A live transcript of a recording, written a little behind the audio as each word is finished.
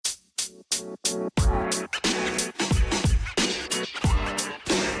So,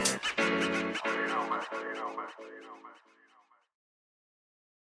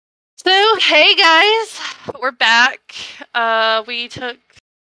 hey guys, we're back. We took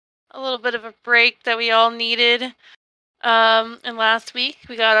a little bit of a break that we all needed. And last week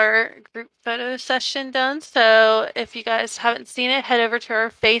we got our group photo session done. So, if you guys haven't seen it, head over to our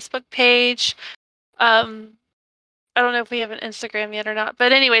Facebook page. I don't know if we have an Instagram yet or not,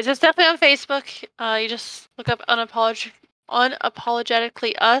 but anyways, it's definitely on Facebook. You just look up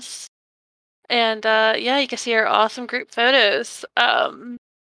unapologetically us, and yeah, you can see our awesome group photos.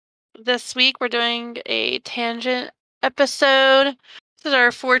 This week we're doing a tangent episode. This is our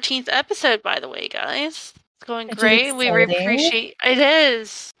 14th episode, by the way, guys. It's going Is it great. We exciting? appreciate it.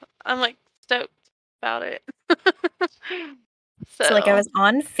 Is. I'm like stoked about it. So, like, I was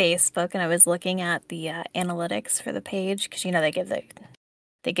on Facebook and I was looking at the analytics for the page because they give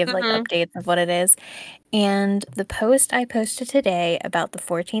like updates of what it is. And the post I posted today about the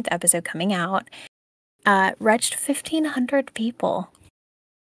 14th episode coming out reached 1,500 people.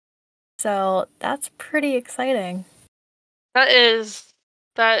 So that's pretty exciting. That is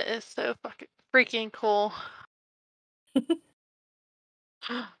so fucking freaking cool. I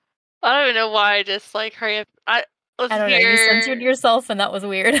don't even know why I just like hurry up. I don't know. You censored yourself, and that was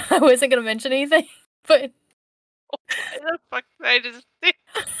weird. I wasn't gonna mention anything, but why the fuck did I just?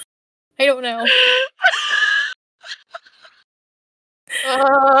 I don't know.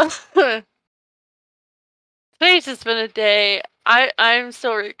 Today's just been a day. I'm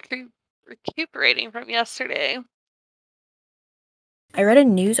still recuperating from yesterday. I read a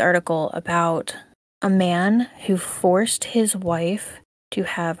news article about a man who forced his wife to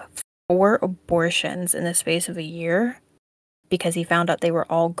have 4 abortions in the space of a year because he found out they were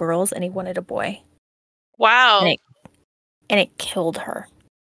all girls and he wanted a boy. Wow. And it killed her.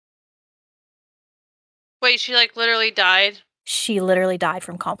 Wait, she like literally died? She literally died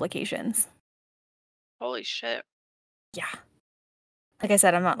from complications. Holy shit. Yeah. Like I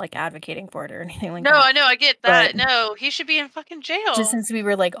said, I'm not like advocating for it or anything like that. No, I know, I get that. No, he should be in fucking jail. Just since we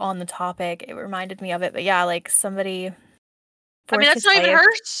were like on the topic, it reminded me of it. But yeah, like somebody. I mean, that's not even her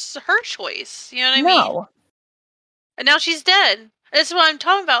choice. You know what I mean? No. And now she's dead. This is what I'm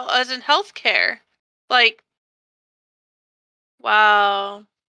talking about, as in healthcare. Like, wow.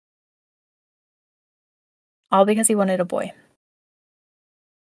 All because he wanted a boy.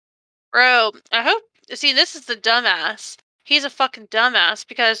 Bro, I hope. See, this is the dumbass. He's a fucking dumbass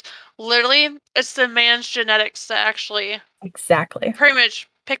because literally it's the man's genetics that actually Exactly pretty much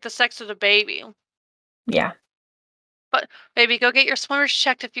pick the sex of the baby. Yeah. But baby, go get your swimmers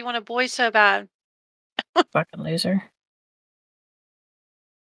checked if you want a boy so bad. Fucking loser.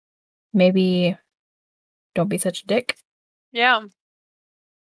 Maybe don't be such a dick. Yeah.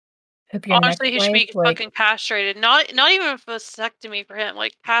 Hope your honestly, he should be like, fucking castrated. Not even a vasectomy for him,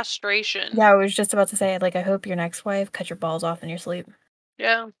 like castration. Yeah, I was just about to say, like, I hope your next wife cut your balls off in your sleep.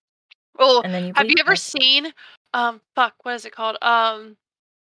 Yeah. Well, and then you have you ever seen fuck, what is it called?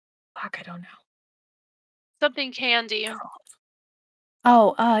 Fuck, I don't know. Something Candy.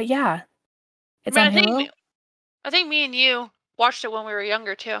 Oh, yeah. It's on Hulu? I think me and you watched it when we were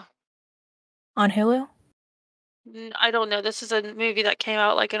younger too. On Hulu? I don't know. This is a movie that came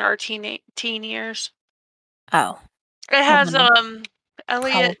out like in our teen years. Oh. It has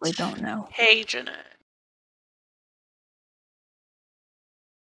Elliot Probably don't know. Page in it.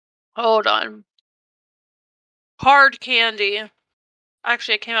 Hold on. Hard Candy.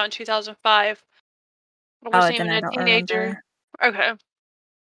 Actually, it came out in 2005. I wasn't even a teenager. Okay.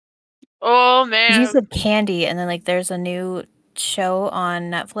 Oh man. You said Candy, and then like there's a new show on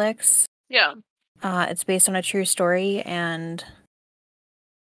Netflix. Yeah. It's based on a true story, and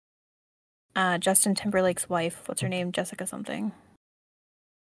Justin Timberlake's wife, what's her name? Jessica something.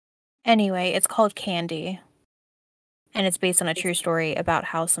 Anyway, it's called Candy. And it's based on a true story about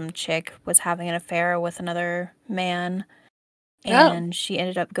how some chick was having an affair with another man. And she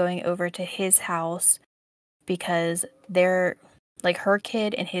ended up going over to his house because they're like her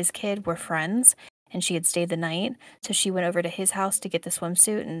kid and his kid were friends and she had stayed the night. So she went over to his house to get the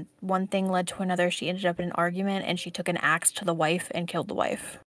swimsuit, and one thing led to another. She ended up in an argument and she took an axe to the wife and killed the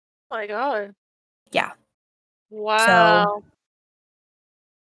wife. Oh my god. Yeah. Wow. So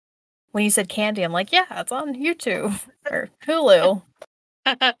when you said Candy, I'm like, yeah, it's on YouTube or Hulu.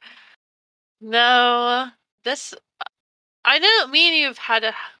 No, this I know me and you have had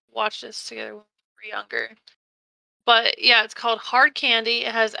to watch this together when we were younger. But yeah, it's called Hard Candy.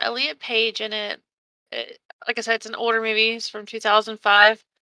 It has Elliot Page in it. Like I said, it's an older movie. It's from 2005.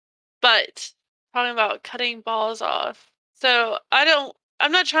 But talking about cutting balls off. So I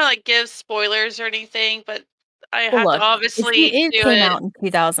I'm not trying to like give spoilers or anything, but I Well, have to look, obviously it do came it. out in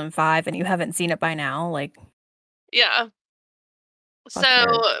 2005 and you haven't seen it by now, like, Yeah. fuck So,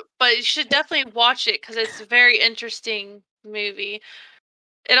 your but you should definitely watch it because it's a very interesting movie.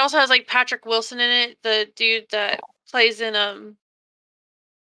 It also has like Patrick Wilson in it, the dude that plays in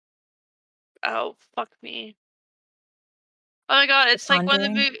oh fuck me. Oh my god, The it's like one of the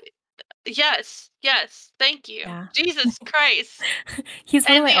Conjuring. movie. Yes, yes, thank you. Yeah. Jesus Christ. He's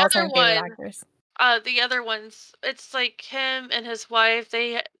one of And my the other all-time favorite one, actors. the other ones, it's like him and his wife.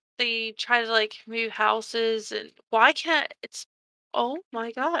 They try to like move houses, and why can't it's? Oh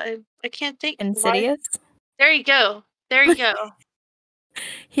my god, I can't think why. Insidious. There you go. There you go.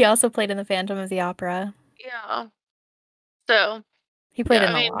 He also played in The Phantom of the Opera. Yeah. So He played yeah,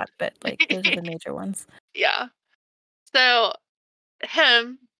 in I a mean, lot, but, like, those are the major ones. yeah. So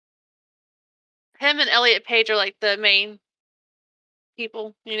him, him and Elliot Page are like the main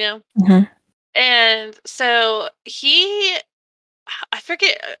people, you know. Mhm. And so I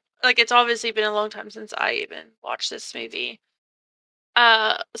forget, like, it's obviously been a long time since I even watched this movie.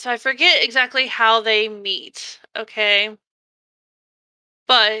 So I forget exactly how they meet, okay?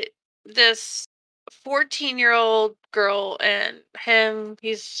 But this 14-year-old girl and him,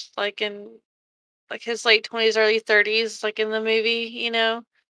 he's like in like his late 20s, early 30s, like in the movie, you know?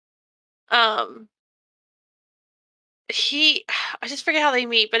 Um, he, I just forget how they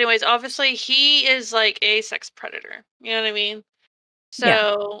meet, but anyways, obviously he is like a sex predator. You know what I mean? Yeah.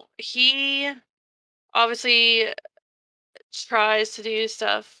 So he obviously tries to do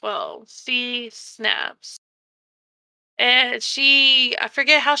stuff. Well, she snaps, and I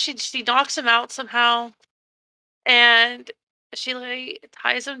forget how she knocks him out somehow, and she like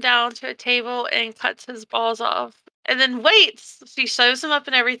ties him down to a table and cuts his balls off, and then waits. She sews him up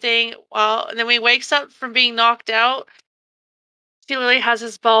and everything. And then when he wakes up from being knocked out, she literally has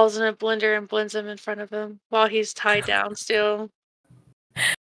his balls in a blender and blends them in front of him while he's tied down still.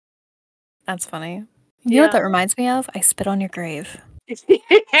 That's funny. You know what Yeah. that reminds me of? I Spit on Your Grave,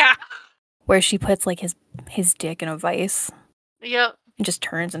 Yeah. where she puts, like, his dick in a vice Yep. and just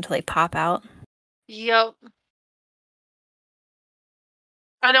turns until they pop out. Yep.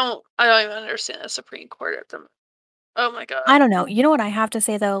 I don't even understand the Supreme Court at the. Oh my I god. don't know. You know what I have to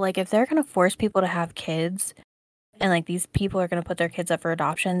say, though? Like, if they're gonna force people to have kids, and, like, these people are gonna put their kids up for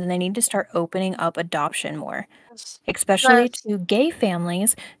adoption, then they need to start opening up adoption more, Yes. especially Yes. to gay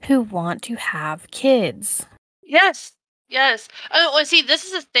families who want to have kids. Yes. Yes. Oh, well, see, this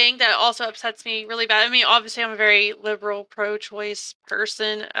is a thing that also upsets me really bad. I mean, obviously, I'm a very liberal, pro-choice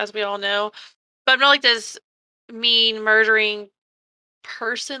person, as we all know, but I'm not like this mean, murdering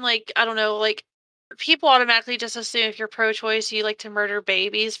person. Like, I don't know, like, people automatically just assume if you're pro-choice, you like to murder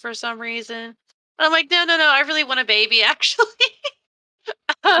babies for some reason. And I'm like, no, no, no, I really want a baby, actually.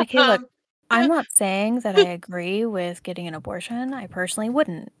 Okay, look, um, I'm not saying that I agree with getting an abortion. I personally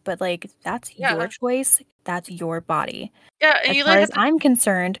wouldn't, but, like, that's your yeah. choice. That's your body. Yeah, and As you far literally as have to. I'm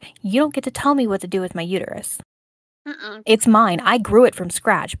concerned, you don't get to tell me what to do with my uterus. Mm-mm. It's mine. I grew it from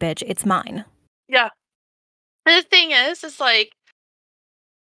scratch, bitch. It's mine. Yeah. And the thing is like,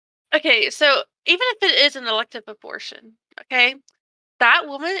 okay, so even if it is an elective abortion, okay, that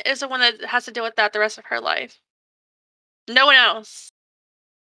woman is the one that has to deal with that the rest of her life. No one else.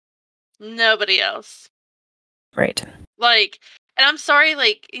 Nobody else. Right. Like, and I'm sorry,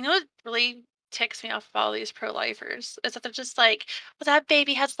 like, you know what really ticks me off about all these pro-lifers is that they're just like, well, that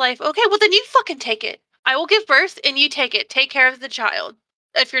baby has life. Okay, well, then you fucking take it. I will give birth and you take it. Take care of the child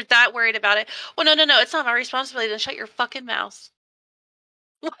if you're that worried about it. Well, no, no, no. It's not my responsibility. Then shut your fucking mouth.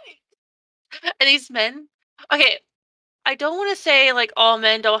 And these men, okay, I don't want to say like all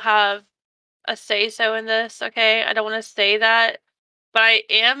men don't have a say so in this, okay? I don't want to say that, but I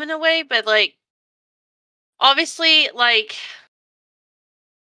am in a way, but like obviously like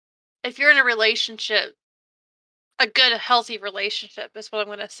if you're in a relationship, a good healthy relationship is what I'm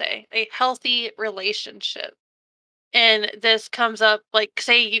going to say. A healthy relationship. And this comes up like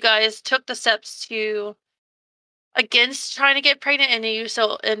say you guys took the steps to against trying to get pregnant and you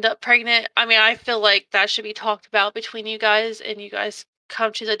still end up pregnant. I mean, I feel like that should be talked about between you guys and you guys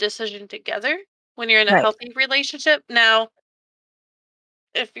come to the decision together when you're in a Right. healthy relationship. Now,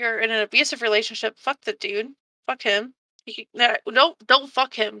 if you're in an abusive relationship, fuck the dude. Fuck him. No, don't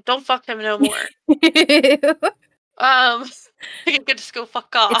fuck him. Don't fuck him no more. Um, you can just go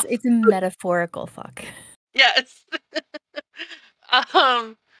fuck off. It's a metaphorical fuck. Yes.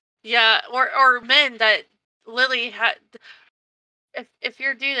 um, yeah, or men that literally had if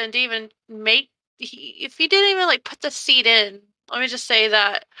your dude didn't even if he didn't even like put the seed in, let me just say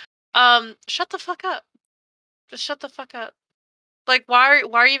that, shut the fuck up. Just shut the fuck up. Like, why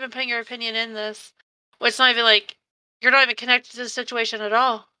are you even putting your opinion in this? Well, it's not even like you're not even connected to the situation at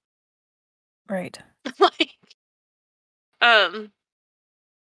all. Right. Like, um,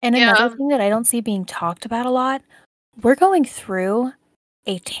 And another yeah. thing that I don't see being talked about a lot, we're going through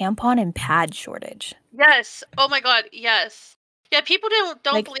a tampon and pad shortage. Yes. Oh my god, yes. Yeah, people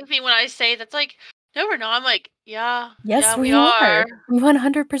don't Like, believe me when I say that's like, no, we're not. I'm like, yeah, yes, we we are. are. We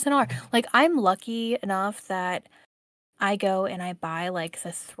 100% are. Like, I'm lucky enough that I go and I buy like the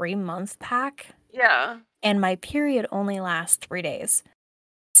 3-month pack, Yeah. and my period only lasts 3 days.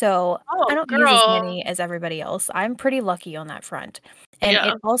 So I Oh, don't use as girl. many as everybody else. I'm pretty lucky on that front. And Yeah.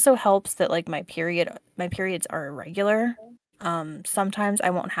 it also helps that like my periods are irregular. Sometimes I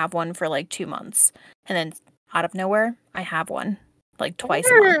won't have one for like 2 months, and then out of nowhere, I have one like I twice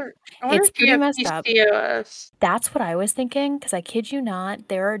a month. wonder. I wonder It's if you pretty have messed up. PCOS. That's what I was thinking, because I kid you not,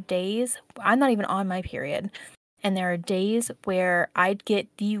 there are days I'm not even on my period, and there are days where I'd get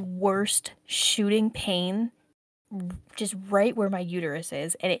the worst shooting pain just right where my uterus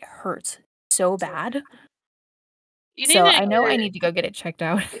is, and it hurts so bad. You need So to I know I get, need to go get it checked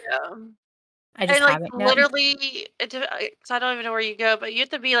out. yeah. I just And like haven't yet. literally, because I don't even know where you go, but you have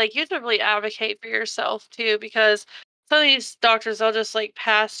to be like you have to really advocate for yourself too, because some of these doctors they'll just like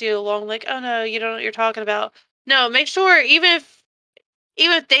pass you along, like, oh no, you don't know what you're talking about. No, make sure even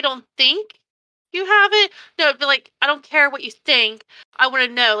if they don't think you have it, no, but like I don't care what you think. I want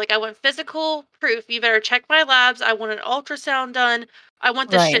to know. Like I want physical proof. You better check my labs. I want an ultrasound done. I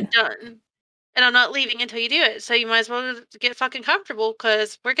want this Right. shit done. And I'm not leaving until you do it. So you might as well get fucking comfortable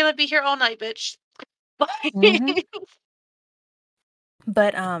because we're gonna be here all night, bitch. Mhm.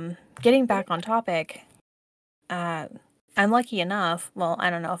 But getting back on topic, uh I'm lucky enough, well, I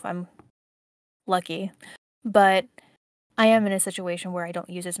don't know if I'm lucky, but I am in a situation where I don't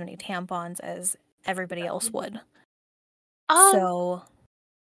use as many tampons as everybody else would. Um, So,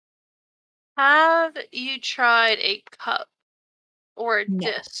 have you tried a cup or a no.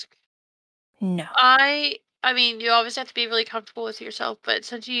 disc? No. I mean, you obviously have to be really comfortable with yourself, but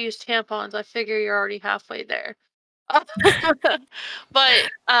since you use tampons, I figure you're already halfway there.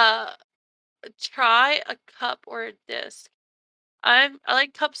 But try a cup or a disc. I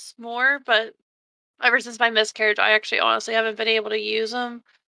like cups more, but ever since my miscarriage, I actually honestly haven't been able to use them.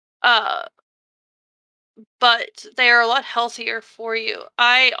 Uh, but they are a lot healthier for you.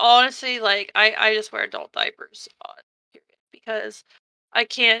 I honestly I just wear adult diapers on period because I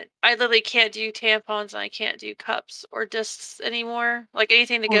literally can't do tampons and I can't do cups or discs anymore. Like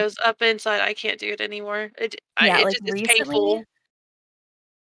anything that Well, goes up inside, I can't do it anymore. yeah, It like just it's recently. painful.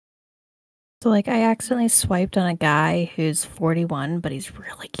 So like I accidentally swiped on a guy who's 41, but he's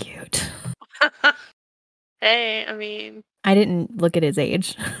really cute. Hey, I mean, I didn't look at his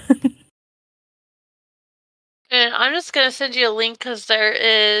age. and I'm just gonna send you a link because there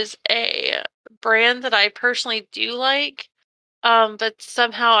is a brand that I personally do like. But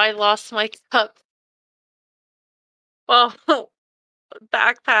somehow I lost my cup. Well,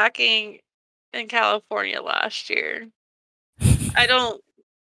 backpacking in California last year. I don't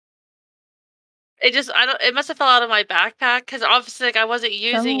it just I don't it must have fell out of my backpack because obviously like I wasn't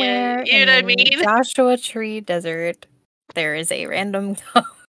using it. Somewhere You in know what I the mean? Joshua Tree Desert, there is a random cup.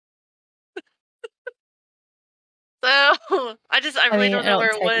 So I I really mean, don't I know don't where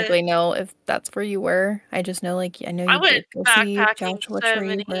it went. technically know if that's where you were. I just know, like, I know I you went did go see backpacking Joshua so Tree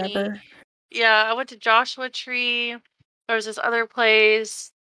many. wherever. Yeah, I went to Joshua Tree. There was this other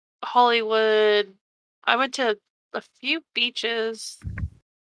place, Hollywood. I went to a few beaches.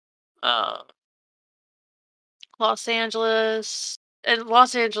 Uh, Los Angeles. And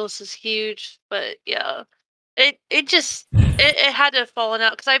Los Angeles is huge, but yeah. It just it had to have fallen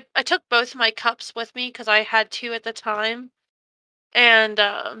out because I took both my cups with me because I had two at the time. And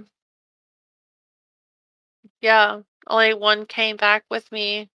yeah, only one came back with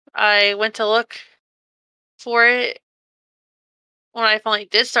me. I went to look for it when I finally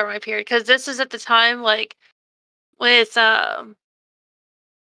did start my period because this is at the time when it's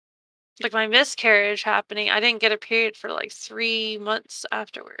like my miscarriage happening. I didn't get a period for like 3 months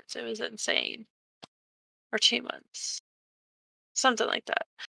afterwards. It was insane. Or 2 months. Something like that.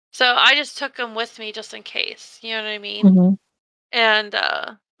 So I just took them with me just in case, you know what I mean? Mhm. And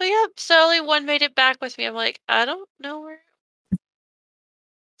but yeah, slowly one made it back with me. I'm like, I don't know where.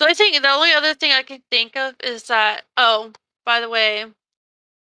 So I think the only other thing I can think of is that oh, by the way,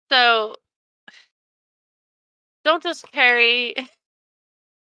 so don't just carry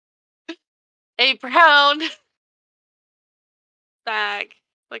a brown bag,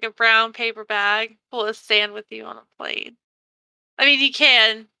 like a brown paper bag full of sand with you on a plane. I mean you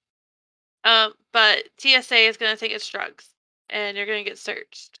can, but TSA is gonna think it's drugs. and you're gonna get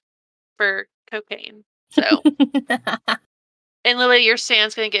searched for cocaine. So, and literally, your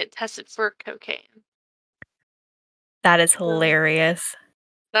sand's gonna get tested for cocaine. That is hilarious.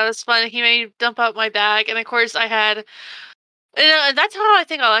 That was fun. He made me dump out my bag, and of course, I had. And that's how I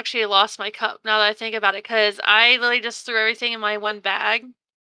think I actually lost my cup. Now that I think about it, because I literally just threw everything in my one bag.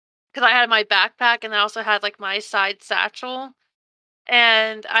 Because I had my backpack, and I also had like my side satchel,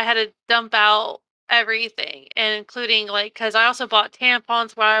 and I had to dump out everything, and including like because I also bought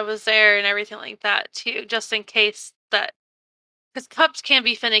tampons while I was there and everything like that too, just in case that because cups can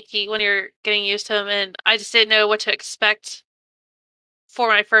be finicky when you're getting used to them, and I just didn't know what to expect for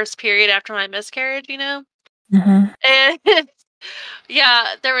my first period after my miscarriage, you know? Mhm. And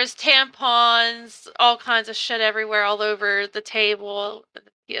yeah, there was tampons, all kinds of shit everywhere, all over the table at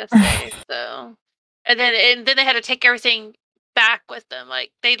the PSA. So, and then they had to take everything back with them.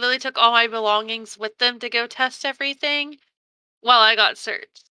 Like they literally took all my belongings with them to go test everything while I got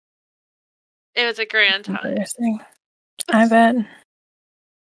searched. It was a grand time Embarrassing. I bet.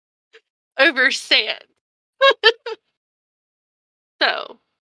 over sand. So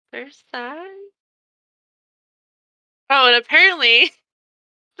there's that. Oh, and apparently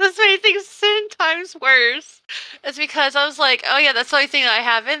this made things 10 times worse. It's because I was like, oh yeah, that's the only thing I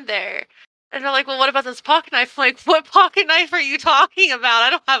have in there. And they're like, well, what about this pocket knife? I'm like, what pocket knife are you talking about? I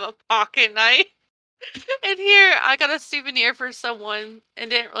don't have a pocket knife. And here, I got a souvenir for someone and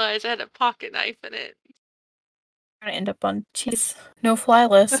didn't realize I had a pocket knife in it. I'm gonna end up on T's no-fly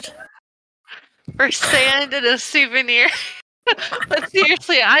list. For sand and a souvenir. But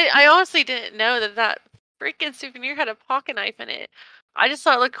seriously, I honestly didn't know that freaking souvenir had a pocket knife in it. I just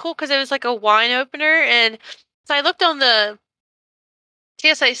thought it looked cool because it was like a wine opener, and so I looked on the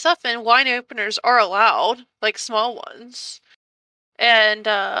TSA stuff, and wine openers are allowed, like small ones. And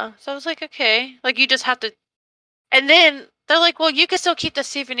so I was like, okay, like you just have to. And then they're like, well, you can still keep the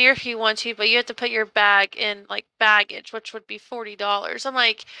souvenir if you want to, but you have to put your bag in like baggage, which would be $40. I'm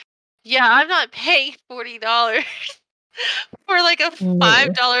like, yeah, I'm not paying $40 for like a No.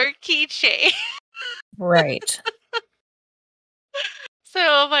 $5 keychain. Right. So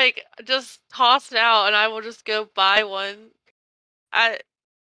I'm like, just toss it out, and I will just go buy one at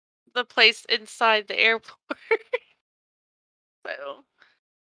the place inside the airport. So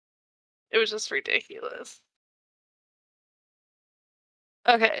it was just ridiculous.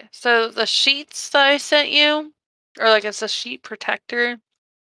 Okay, so the sheets that I sent you, or like it's a sheet protector.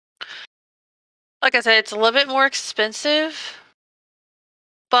 Like I said, it's a little bit more expensive,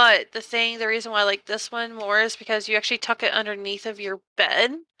 but the reason why I like this one more is because you actually tuck it underneath of your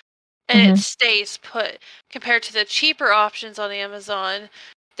bed and it Mhm. stays put. Compared to the cheaper options on Amazon,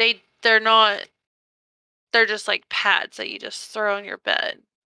 they're not. They're just like pads that you just throw on your bed.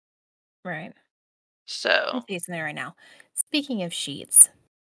 Right. I'm So facing it right now. Speaking of sheets,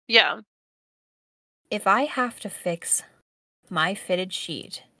 yeah, if I have to fix my fitted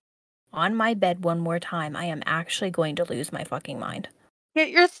sheet on my bed one more time, I am actually going to lose my fucking mind.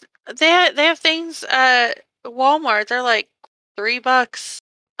 yeah, they have things at Walmart. They're like $3.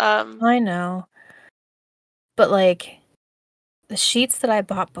 I know. But like the sheets that I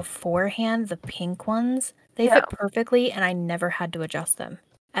bought beforehand, the pink ones, they Yeah. fit perfectly and I never had to adjust them.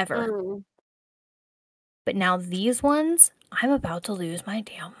 Ever. Mm. But now these ones, I'm about to lose my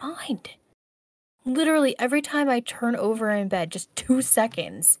damn mind. Literally every time I turn over in bed, just 2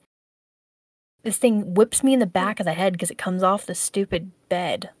 seconds, this thing whips me in the back of the head because it comes off the stupid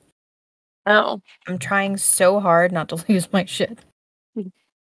bed. Oh. I'm trying so hard not to lose my shit.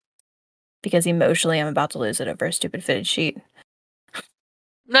 Because emotionally, I'm about to lose it over a stupid fitted sheet.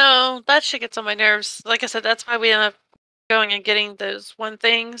 No, that shit gets on my nerves. Like I said, that's why we end up going and getting those one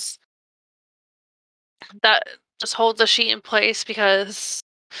things that just hold the sheet in place because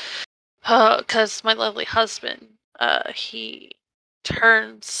my lovely husband, he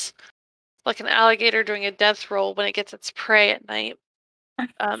turns like an alligator doing a death roll when it gets its prey at night,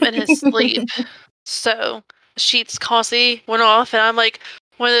 in his sleep. So the sheets constantly went off, and I'm like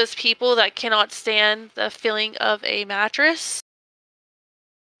one of those people that cannot stand the feeling of a mattress.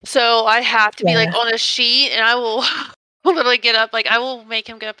 So I have to be like Yeah. on a sheet, and I will literally get up. Like I will make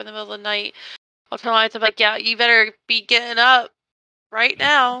him get up in the middle of the night. I'll tell my husband like, yeah, you better be getting up right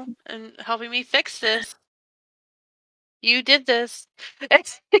now and helping me fix this. You did this.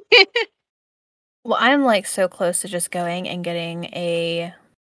 Well, I'm like so close to just going and getting a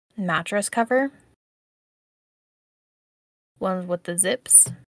mattress cover. One with the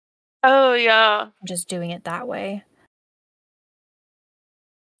zips. Oh yeah, Just doing it that way.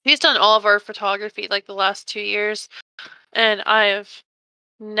 he's done all of our photography like the last 2 years, and I have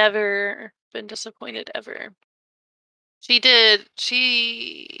never been disappointed ever. She did.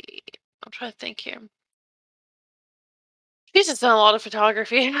 I'm trying to think here. She's just done a lot of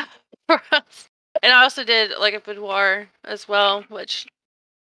photography for us. And I also did like a boudoir as well, which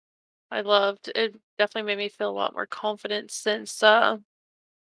I loved. It definitely made me feel a lot more confident since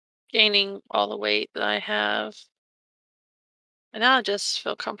gaining all the weight that I have. And now I just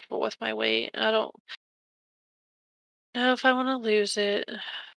feel comfortable with my weight. I don't know if I want to lose it.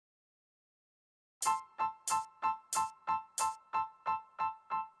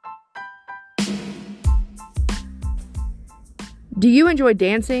 Do you enjoy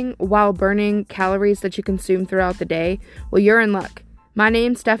dancing while burning calories that you consume throughout the day? Well, you're in luck. My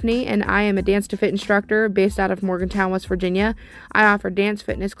name's Stephanie, and I am a Dance to Fit instructor based out of Morgantown, West Virginia. I offer dance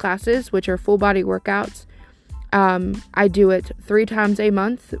fitness classes, which are full body workouts. I do it 3 times a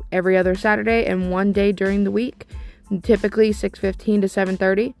month, every other Saturday, and 1 day during the week, typically 6:15 to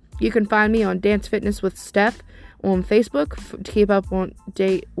 7:30. You can find me on Dance Fitness with Steph on Facebook to keep up on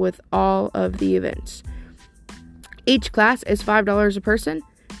date with all of the events. Each class is $5 a person.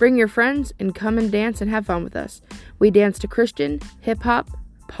 Bring your friends and come and dance and have fun with us. We dance to Christian, hip-hop,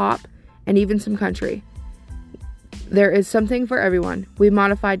 pop, and even some country. There is something for everyone. We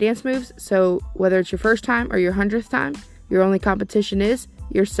modify dance moves, so whether it's your first time or your 100th time, your only competition is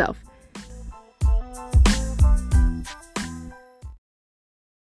yourself.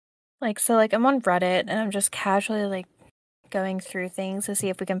 I'm on Reddit and I'm just casually going through things to see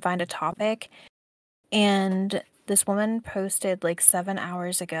if we can find a topic. And this woman posted 7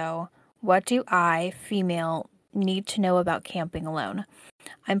 hours ago, "What do I, female, need to know about camping alone?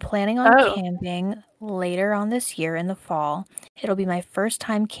 I'm planning on camping later on this year in the fall. It'll be my first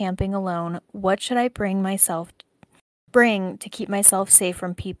time camping alone. What should I bring to keep myself safe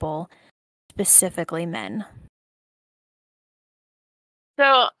from people, specifically men?"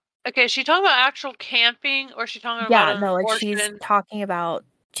 So, okay, is she talking about actual camping or is she talking about an abortion? She's talking about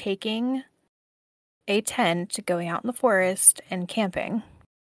taking a tent, going out in the forest and camping.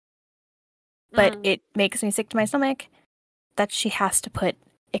 But it makes me sick to my stomach that she has to put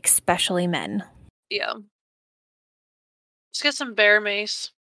especially men. Yeah. Just get some bear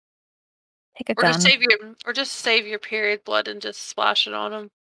mace. Take a gun. Just save your period blood and just splash it on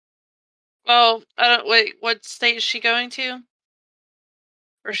them. Oh, wait, what state is she going to?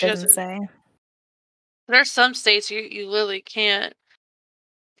 Or she doesn't say. There's some states you literally can't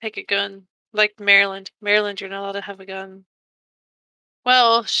take a gun. Like Maryland. Maryland, you're not allowed to have a gun.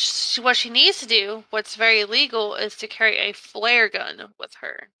 Well, what she needs to do, what's very illegal, is to carry a flare gun with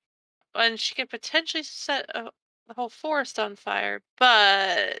her. And she could potentially set the whole forest on fire,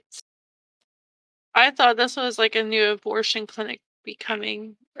 but I thought this was like a new abortion clinic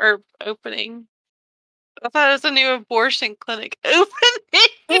opening. I thought it was a new abortion clinic opening.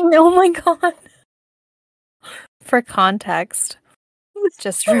 Oh my god. For context,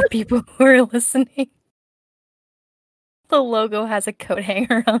 just for people who are listening, the logo has a coat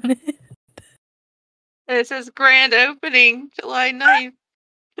hanger on it. It says grand opening, July 9th.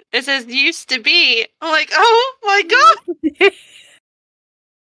 It says used to be. I'm like, oh my god!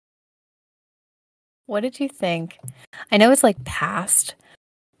 What did you think? I know it's past,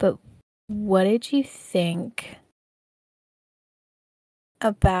 but what did you think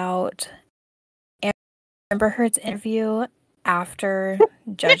about Amber Heard's interview after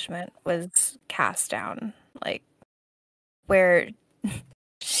judgment was cast down? Where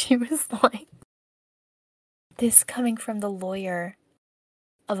she was like, "This coming from the lawyer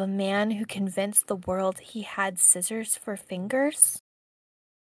of a man who convinced the world he had scissors for fingers?"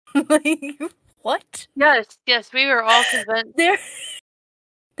 What? Yes, we were all convinced.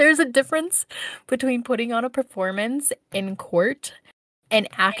 There's a difference between putting on a performance in court and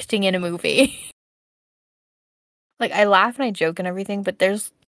acting in a movie. I laugh and I joke and everything, but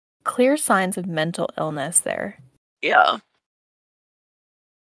there's clear signs of mental illness there. Yeah.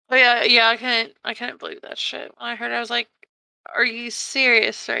 Oh yeah, I couldn't believe that shit. When I heard it, I was like, are you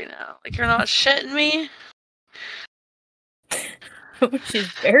serious right now? You're not shitting me? She's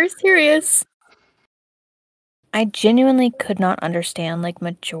very serious. I genuinely could not understand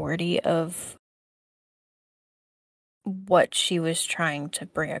majority of what she was trying to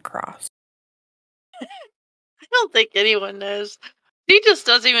bring across. I don't think anyone knows. She just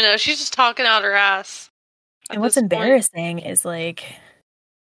doesn't even know. She's just talking out her ass. And what's embarrassing is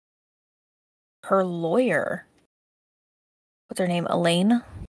her lawyer. What's her name? Elaine?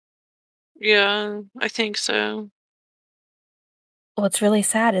 Yeah, I think so. What's really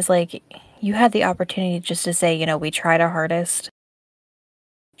sad is you had the opportunity just to say, we tried our hardest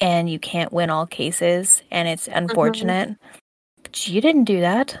and you can't win all cases and it's unfortunate. But you didn't do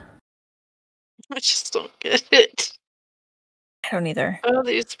that. I just don't get it. I don't either. Oh,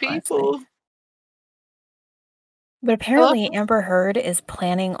 these people. Honestly. But apparently Amber Heard is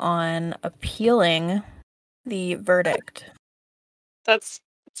planning on appealing the verdict. That's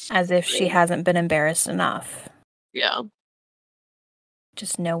as if she hasn't been embarrassed enough. Yeah.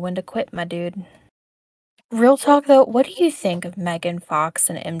 Just know when to quit, my dude. Real talk though, what do you think of Megan Fox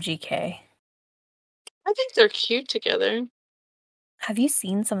and MGK? I think they're cute together. Have you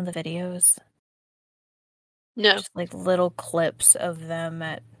seen some of the videos? No. Just like little clips of them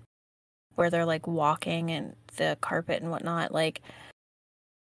at where they're like walking and the carpet and whatnot. Like,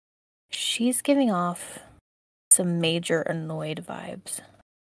 she's giving off some major annoyed vibes.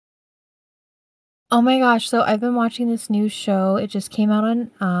 Oh my gosh, so I've been watching this new show. It just came out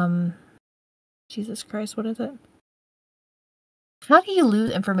on Jesus Christ, what is it? How do you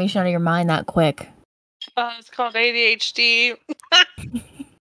lose information out of your mind that quick? It's called ADHD.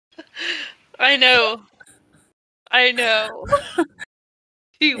 I know. Is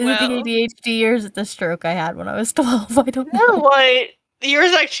it the ADHD or is it the stroke I had when I was 12? I don't know. You know what?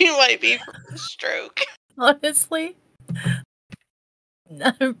 Yours actually might be from a stroke. Honestly?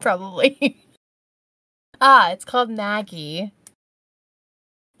 Probably. It's called Maggie.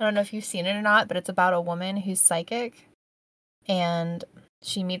 I don't know if you've seen it or not, but it's about a woman who's psychic. And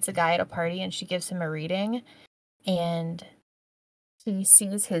she meets a guy at a party and she gives him a reading. And he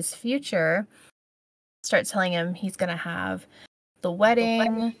sees his future, starts telling him he's going to have the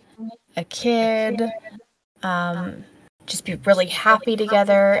wedding, a kid, just be really happy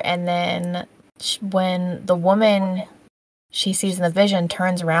together. And then when the woman she sees in the vision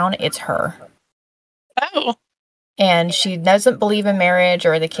turns around, it's her. Oh. And she doesn't believe in marriage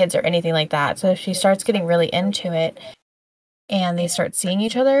or the kids or anything like that. So she starts getting really into it. And they start seeing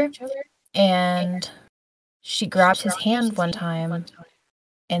each other. And she grabs his hand one time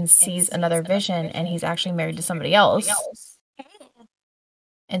and sees another vision. And he's actually married to somebody else.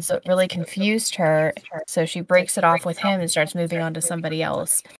 And so it really confused her. So she breaks it off with him and starts moving on to somebody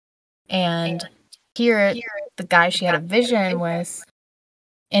else. And here, the guy she had a vision with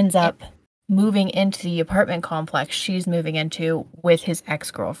ends up moving into the apartment complex she's moving into with his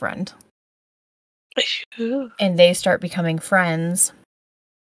ex-girlfriend. And they start becoming friends.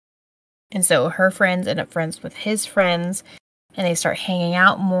 And so her friends end up friends with his friends. And they start hanging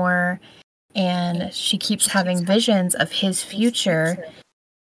out more. And she keeps having visions of his future.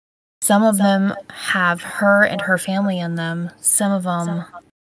 Some of them have her and her family in them. Some of them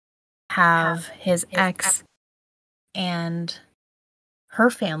have his ex and her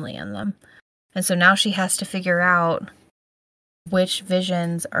family in them. And so now she has to figure out which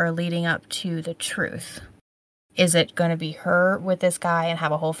visions are leading up to the truth. Is it going to be her with this guy and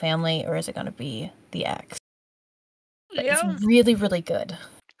have a whole family, or is it going to be the ex? Yeah. It's really, really good.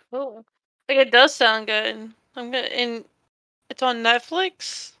 Cool. Like, it does sound good. And it's on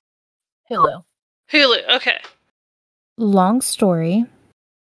Netflix? Hulu, okay. Long story.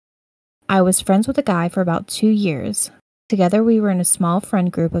 I was friends with a guy for about 2 years. Together we were in a small friend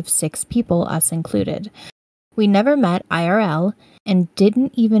group of 6 people, us included. We never met IRL and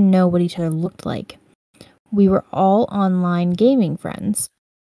didn't even know what each other looked like. We were all online gaming friends.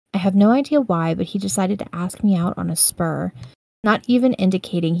 I have no idea why, but he decided to ask me out on a spur, not even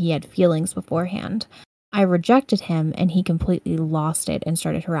indicating he had feelings beforehand. I rejected him and he completely lost it and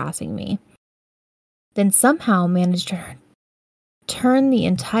started harassing me. Then somehow managed to turn the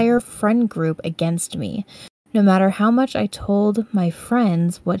entire friend group against me. No matter how much I told my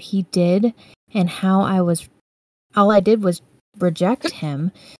friends what he did and how all I did was reject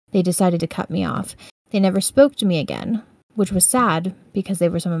him, they decided to cut me off. They never spoke to me again, which was sad because they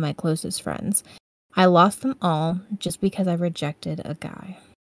were some of my closest friends. I lost them all just because I rejected a guy.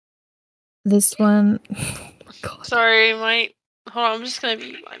 This one... Oh my God. Sorry, hold on, I'm just going to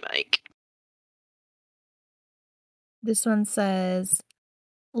mute my mic. This one says,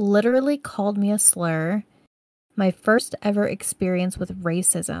 literally called me a slur. My first ever experience with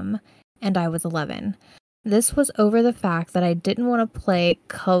racism, and I was 11. This was over the fact that I didn't want to play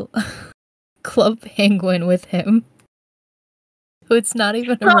Club Penguin with him. So it's not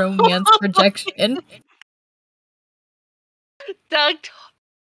even a romance projection. Doug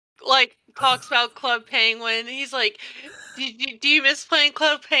talks about Club Penguin. He's like, do you miss playing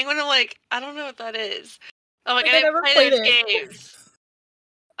Club Penguin? I'm like, I don't know what that is. I'm like, I didn't play those games.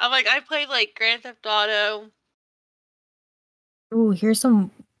 I'm like, I played like Grand Theft Auto. Ooh, here's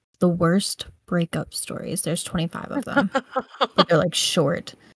the worst breakup stories. There's 25 of them. But they're like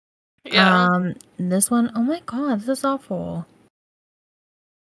short. Yeah. This one, oh my God, this is awful.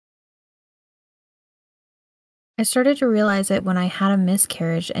 I started to realize it when I had a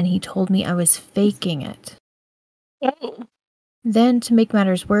miscarriage and he told me I was faking it. Oh. Then, to make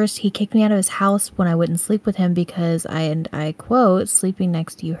matters worse, he kicked me out of his house when I wouldn't sleep with him because I quote, sleeping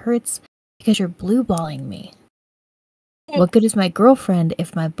next to you hurts because you're blue balling me. What good is my girlfriend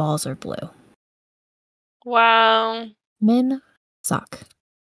if my balls are blue? Wow. Men suck.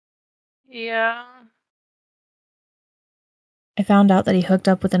 Yeah. I found out that he hooked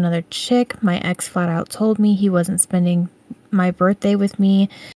up with another chick. My ex flat out told me he wasn't spending my birthday with me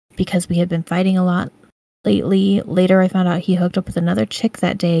because we had been fighting a lot lately. Later, I found out he hooked up with another chick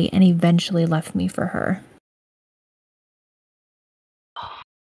that day and eventually left me for her.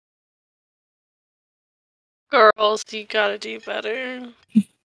 Girls, you gotta do better.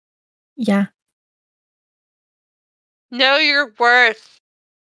 Yeah. Know your worth.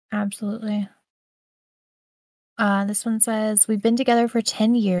 Absolutely. This one says, we've been together for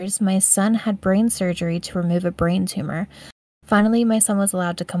 10 years. My son had brain surgery to remove a brain tumor. Finally, my son was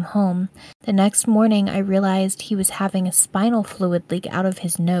allowed to come home. The next morning, I realized he was having a spinal fluid leak out of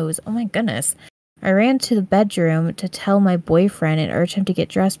his nose. Oh my goodness. I ran to the bedroom to tell my boyfriend and urge him to get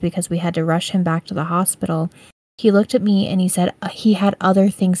dressed because we had to rush him back to the hospital. He looked at me and he said he had other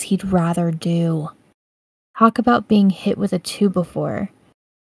things he'd rather do. Talk about being hit with a tube before.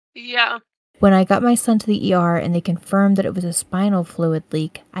 Yeah. When I got my son to the ER and they confirmed that it was a spinal fluid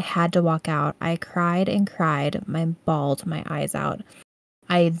leak, I had to walk out. I cried and cried, bawled my eyes out.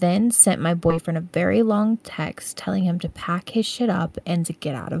 I then sent my boyfriend a very long text telling him to pack his shit up and to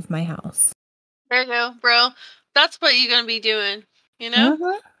get out of my house. There you go, bro. That's what you're gonna be doing, you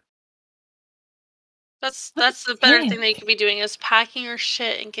know? That's the better thing that you could be doing is packing your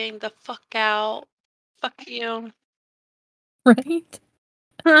shit and getting the fuck out. Fuck you. Right?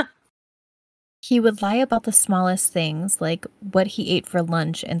 He would lie about the smallest things, like what he ate for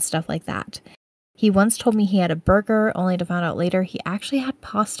lunch and stuff like that. He once told me he had a burger, only to find out later he actually had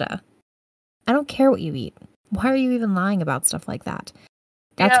pasta. I don't care what you eat. Why are you even lying about stuff like that?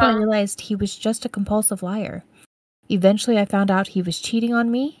 That's when I realized he was just a compulsive liar. Eventually, I found out he was cheating on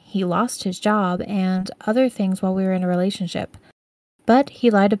me, he lost his job, and other things while we were in a relationship. But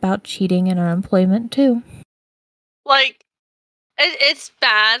he lied about cheating and unemployment, too. Like, it's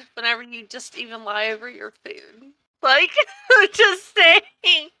bad whenever you just even lie over your food. Like, just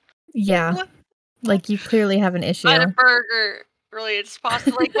saying. Yeah. Like, you clearly have an issue. I had a burger. Really, it's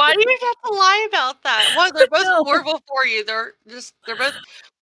possible. Like, why do you have to lie about that? One, they're both horrible for you. They're both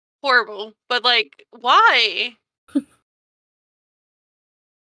horrible. But, like, why? Like,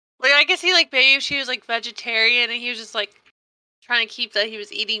 I guess he, like, maybe she was, like, vegetarian and he was just, like, trying to keep that he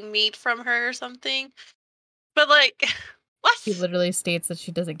was eating meat from her or something. But, like, what? He literally states that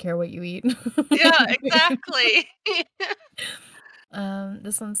she doesn't care what you eat. Yeah, exactly.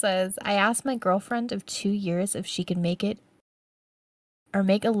 This one says, I asked my girlfriend of 2 years if she could make a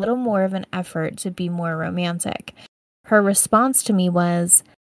little more of an effort to be more romantic. Her response to me was,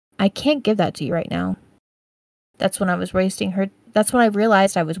 I can't give that to you right now. That's when I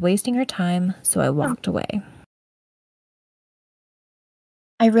realized I was wasting her time, so I walked away.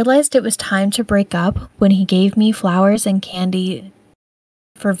 I realized it was time to break up when he gave me flowers and candy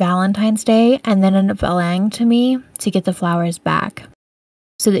for Valentine's Day and then ended up lying to me to get the flowers back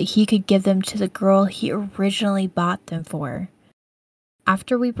so that he could give them to the girl he originally bought them for.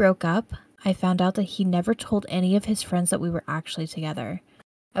 After we broke up, I found out that he never told any of his friends that we were actually together.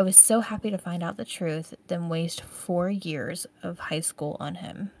 I was so happy to find out the truth than waste 4 years of high school on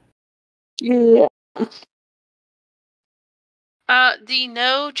him. Yeah. The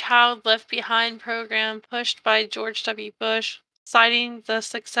No Child Left Behind program pushed by George W. Bush, citing the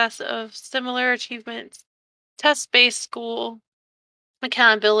success of similar achievements, test-based school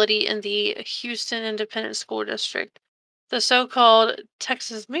accountability in the Houston Independent School District. The so-called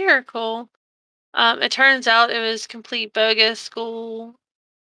Texas Miracle, it turns out it was complete bogus. School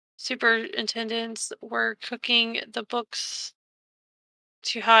superintendents were cooking the books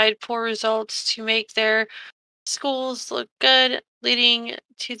to hide poor results to make their schools look good, leading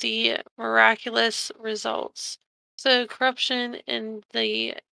to the miraculous results. So corruption in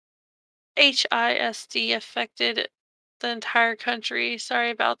the HISD affected the entire country.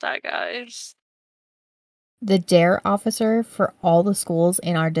 Sorry about that, guys. The DARE officer for all the schools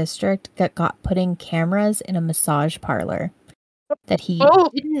in our district got caught putting cameras in a massage parlor that he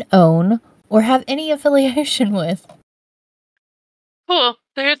didn't own or have any affiliation with. Cool.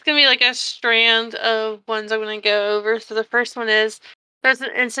 There's going to be like a strand of ones I'm going to go over. So the first one is there's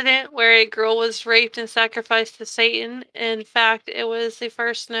an incident where a girl was raped and sacrificed to Satan. In fact, it was the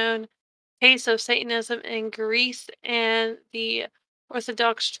first known case of Satanism in Greece, and the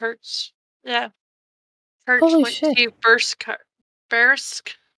Orthodox Church, church Holy went shit. to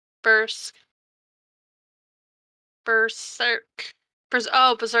Bursk, Berserk.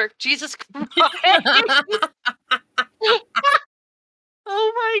 Berserk. Jesus Christ.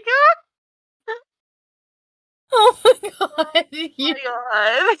 Oh my god. Oh my god. Oh my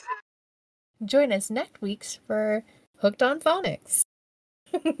god. Join us next week for Hooked on Phonics.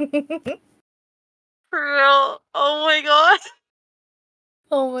 For real. Oh my god.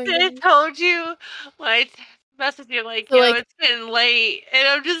 Oh my I god. told you when I messaged you, like, So, yo, like- it's getting late. And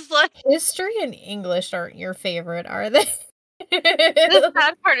I'm just like, History and English aren't your favorite, are they? the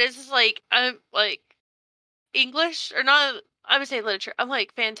sad part is, like, I'm like, English, or not, I would say literature. I'm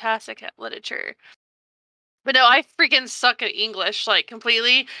like fantastic at literature. But no, I freaking suck at English, like,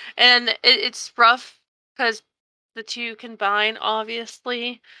 completely. And it's rough because the two combine,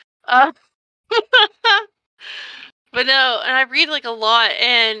 obviously. Uh, but no, and I read, like, a lot,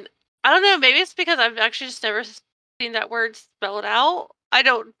 and I don't know, maybe it's because I've actually just never seen that word spelled out. I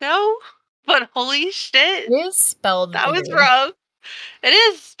don't know. But holy shit, It is spelled that was weird. rough. It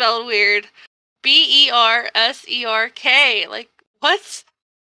is spelled weird. Berserk. Like, what?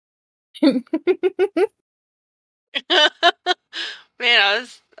 Man,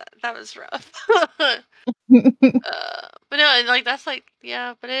 that was rough. But no, and like that's like,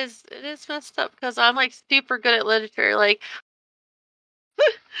 yeah, but it is messed up because I'm like super good at literature. Like,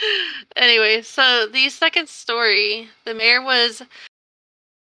 anyway, so the second story, the mayor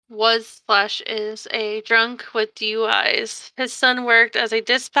was/is a drunk with DUIs. His son worked as a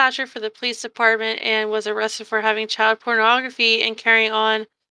dispatcher for the police department and was arrested for having child pornography and carrying on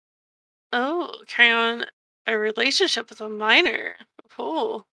a relationship with a minor.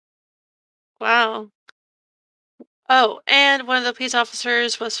 Oh, wow. Oh, and one of the police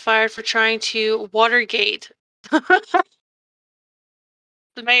officers was fired for trying to Watergate the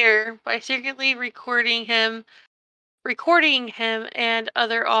mayor by secretly recording him and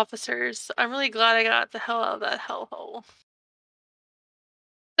other officers. I'm really glad I got the hell out of that hellhole.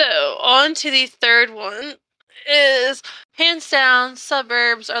 So, on to the third one is, hands down,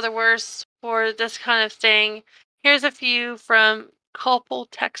 suburbs are the worst for this kind of thing. Here's a few from Coppell,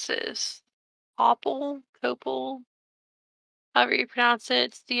 Texas. Coppell, however you pronounce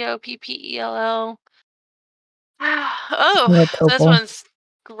it. Coppell. Oh, Like this Coppell. one's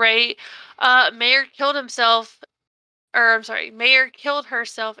great. Mayor killed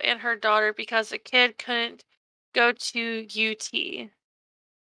herself and her daughter because the kid couldn't go to UT.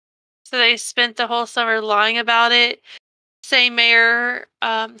 So they spent the whole summer lying about it. Same mayor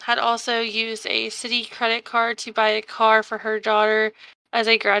had also used a city credit card to buy a car for her daughter as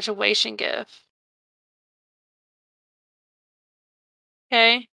a graduation gift.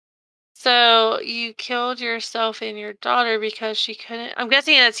 Okay. So you killed yourself and your daughter because she couldn't. I'm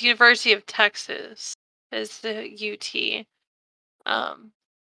guessing that's University of Texas is the UT.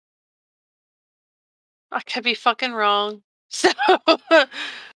 I could be fucking wrong. So,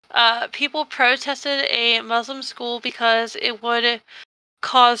 people protested a Muslim school because it would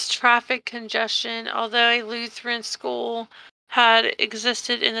cause traffic congestion, although a Lutheran school had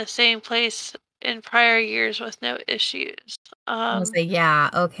existed in the same place in prior years with no issues. I was like, yeah,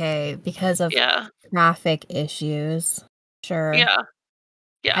 okay, because of Yeah, traffic issues. Sure. yeah, I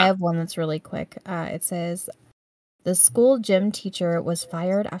yeah. have one that's really quick. It says, the school gym teacher was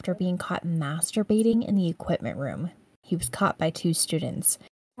fired after being caught masturbating in the equipment room. He was caught by 2 students.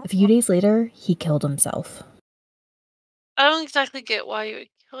 A few days later, he killed himself. I don't exactly get why you would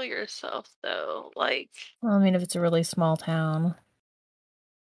kill yourself, though. Like, Well, I mean, if it's a really small town.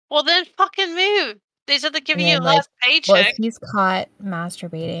 well, then fucking move. They said they're giving you And then, less well, if paycheck. he's caught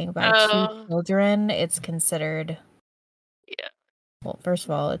masturbating by 2 Oh, children, it's considered, yeah. well, first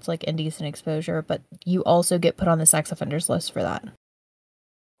of all, it's like indecent exposure, but you also get put on the sex offenders list for that.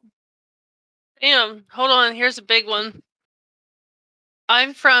 Damn, hold on. Here's a big one.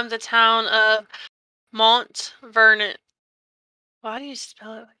 I'm from the town of Mount Vernon. Why do you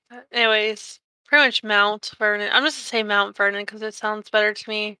spell it like that? Anyways, pretty much Mount Vernon. I'm just gonna say Mount Vernon because it sounds better to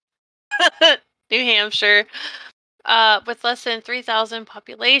me. New Hampshire. With less than 3,000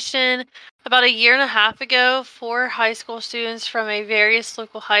 population. About a year and a half ago, 4 high school students from a various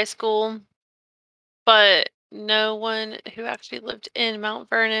local high school, but no one who actually lived in Mount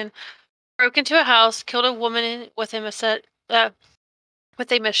Vernon, broke into a house, killed a woman with a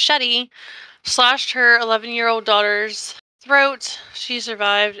machete, slashed her 11-year-old daughter's throat. She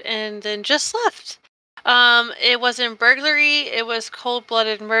survived and then just left. It wasn't burglary, it was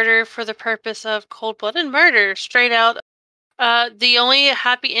cold-blooded murder for the purpose of cold-blooded murder, straight out. The only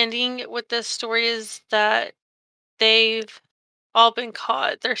happy ending with this story is that they've all been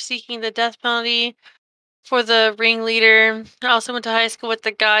caught. They're seeking the death penalty for the ringleader. I also went to high school with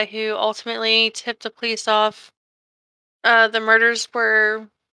the guy who ultimately tipped the police off The murders were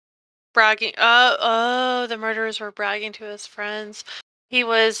bragging. The murderers were bragging to his friends. He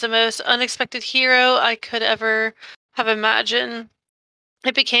was the most unexpected hero I could ever have imagined.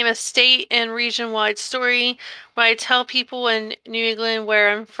 It became a state and region-wide story. When I tell people in New England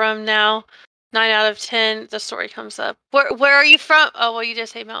where I'm from now, 9 out of 10, the story comes up. Where are you from? Oh, well, you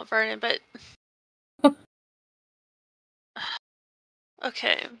just say Mount Vernon, but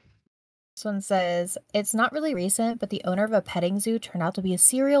okay. This one says, it's not really recent, but the owner of a petting zoo turned out to be a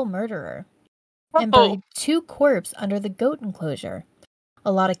serial murderer and buried 2 corpses under the goat enclosure.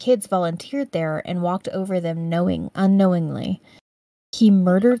 A lot of kids volunteered there and walked over them unknowingly. He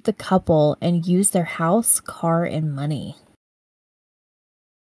murdered the couple and used their house, car, and money.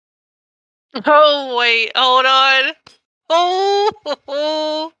 Oh, wait, hold on.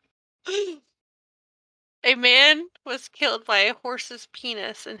 Oh, a man was killed by a horse's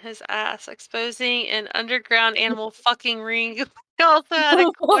penis in his ass, exposing an underground animal fucking ring. He also had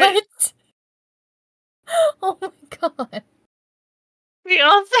a What? Oh my god. We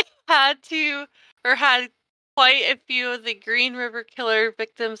also had quite a few of the Green River Killer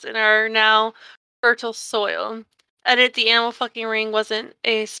victims in our now fertile soil. Edit, the animal fucking ring wasn't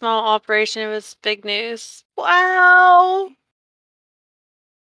a small operation, it was big news. Wow!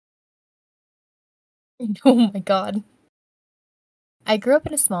 Oh my god. I grew up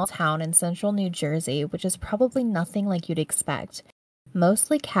in a small town in central New Jersey, which is probably nothing like you'd expect.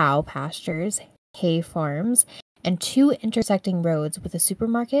 Mostly cow pastures, hay farms, and 2 intersecting roads with a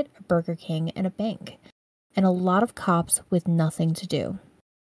supermarket, a Burger King, and a bank. And a lot of cops with nothing to do.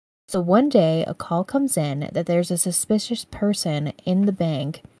 So one day, a call comes in that there's a suspicious person in the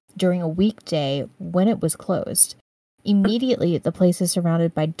bank during a weekday when it was closed. Immediately, the place is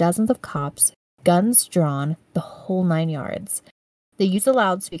surrounded by dozens of cops, guns drawn, the whole 9 yards. They use a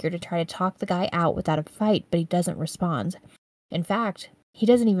loudspeaker to try to talk the guy out without a fight, but he doesn't respond. In fact, he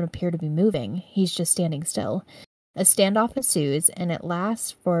doesn't even appear to be moving. He's just standing still. A standoff ensues, and it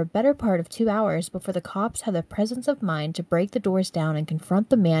lasts for a better part of 2 hours before the cops have the presence of mind to break the doors down and confront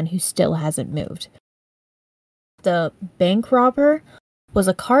the man who still hasn't moved. The bank robber was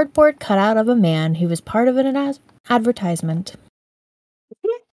a cardboard cutout of a man who was part of an advertisement.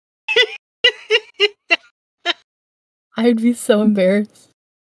 I'd be so embarrassed.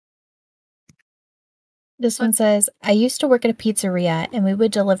 This one says, I used to work at a pizzeria and we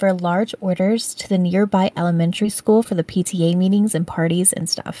would deliver large orders to the nearby elementary school for the PTA meetings and parties and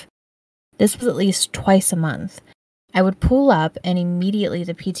stuff. This was at least twice a month. I would pull up and immediately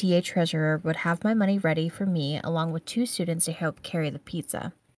the PTA treasurer would have my money ready for me along with 2 students to help carry the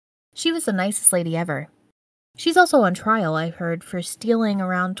pizza. She was the nicest lady ever. She's also on trial, I've heard, for stealing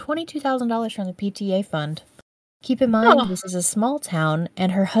around $22,000 from the PTA fund. Keep in mind, This is a small town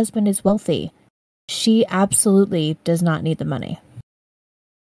and her husband is wealthy. She absolutely does not need the money.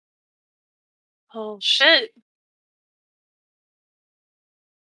 Oh, shit.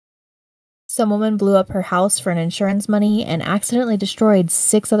 Some woman blew up her house for an insurance money and accidentally destroyed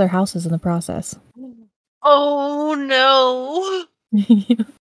 6 other houses in the process. Oh, no.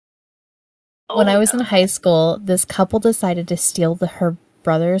 When I was in high school, this couple decided to steal her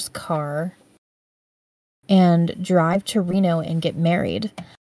brother's car and drive to Reno and get married.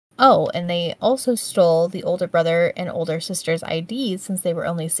 Oh, and they also stole the older brother and older sister's IDs since they were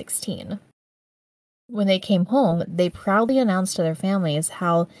only 16. When they came home, they proudly announced to their families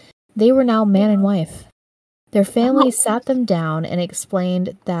how they were now man and wife. Their family sat them down and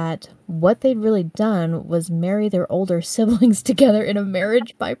explained that what they'd really done was marry their older siblings together in a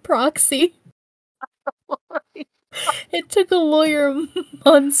marriage by proxy. It took a lawyer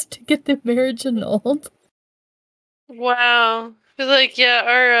months to get the marriage annulled. Wow. Like, yeah,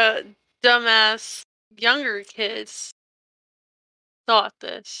 our dumbass younger kids thought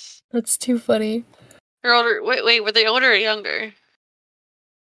this. That's too funny. They're older. Wait, were they older or younger?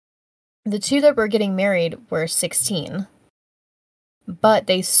 The 2 that were getting married were 16. But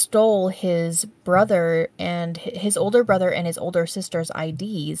they stole his brother and his older brother and his older sister's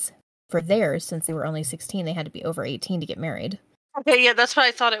IDs for theirs since they were only 16. They had to be over 18 to get married. Okay, yeah, that's what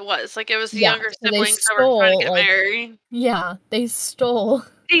I thought it was. Like, it was the younger siblings that were trying to get married. Yeah, they stole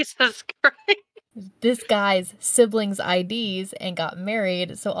Jesus Christ. This guy's siblings' IDs and got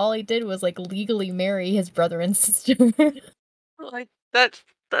married, so all he did was, like, legally marry his brother and sister. Like, that's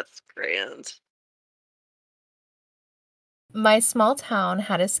grand. My small town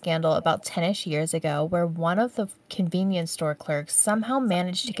had a scandal about 10-ish years ago where one of the convenience store clerks somehow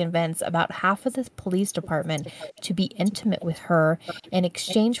managed to convince about half of the police department to be intimate with her in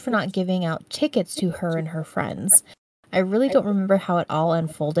exchange for not giving out tickets to her and her friends. I really don't remember how it all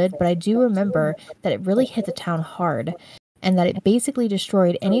unfolded, but I do remember that it really hit the town hard, and that it basically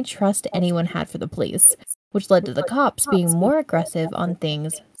destroyed any trust anyone had for the police, which led to the cops being more aggressive on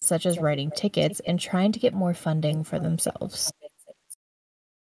things such as writing tickets and trying to get more funding for themselves.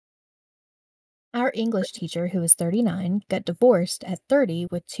 Our English teacher, who was 39, got divorced at 30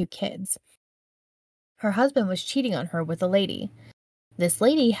 with 2 kids. Her husband was cheating on her with a lady. This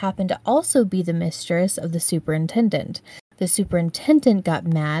lady happened to also be the mistress of the superintendent. The superintendent got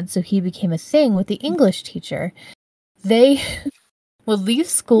mad, so he became a thing with the English teacher. They would leave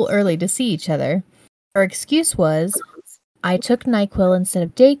school early to see each other. Her excuse was, I took NyQuil instead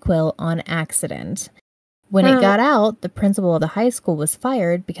of Dayquil on accident. When it got out, the principal of the high school was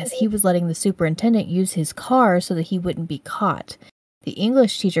fired because he was letting the superintendent use his car so that he wouldn't be caught. The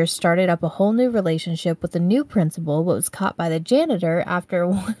English teacher started up a whole new relationship with the new principal, but was caught by the janitor after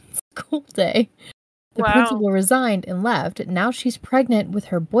one school day. The principal resigned and left. Now she's pregnant with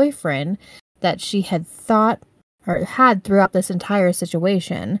her boyfriend that she had had throughout this entire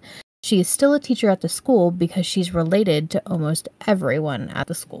situation. She is still a teacher at the school because she's related to almost everyone at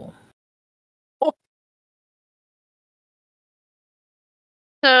the school.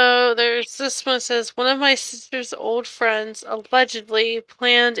 So there's this one says, one of my sister's old friends allegedly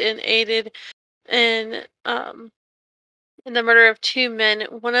planned and aided in the murder of 2 men,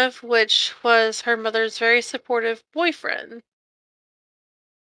 one of which was her mother's very supportive boyfriend.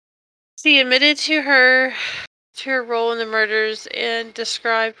 She admitted to her role in the murders and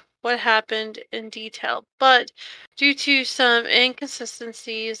described what happened in detail, but due to some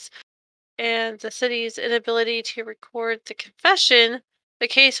inconsistencies and the city's inability to record the confession, the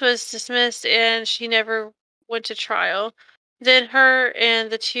case was dismissed and she never went to trial. Then her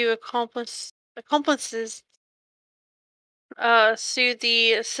and the 2 accomplices sued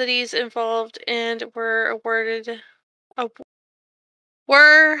the cities involved and were awarded $1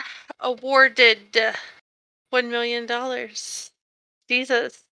 million.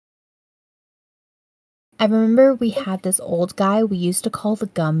 Jesus. I remember we had this old guy we used to call the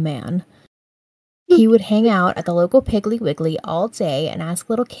Gum Man. He would hang out at the local Piggly Wiggly all day and ask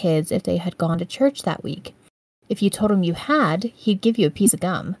little kids if they had gone to church that week. If you told him you had, he'd give you a piece of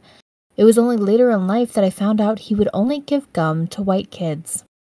gum. It was only later in life that I found out he would only give gum to white kids.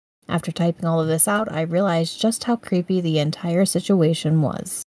 After typing all of this out, I realized just how creepy the entire situation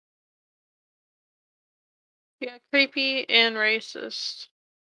was. Yeah, creepy and racist.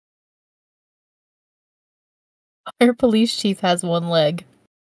 Our police chief has 1 leg.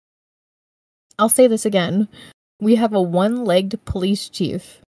 I'll say this again. We have a 1-legged police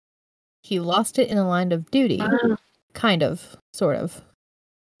chief. He lost it in the line of duty. Kind of. Sort of.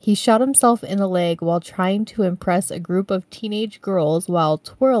 He shot himself in the leg while trying to impress a group of teenage girls while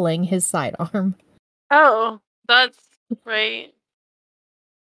twirling his sidearm. Oh, that's right.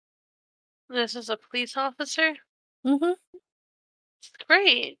 This is a police officer? Mm-hmm. It's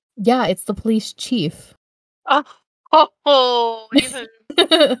great. Yeah, it's the police chief. Oh, even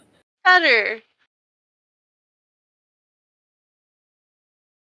better.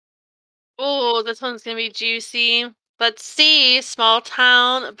 Oh, this one's gonna be juicy. Let's see. Small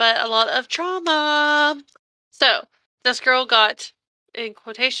town, but a lot of trauma. So, this girl got, in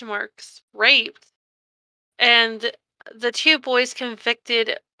quotation marks, raped. And the 2 boys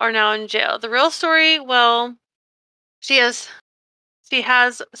convicted are now in jail. The real story, well, she has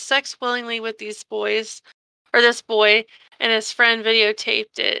sex willingly with these boys, or this boy, and his friend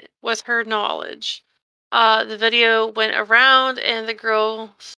videotaped it with her knowledge. The video went around, and the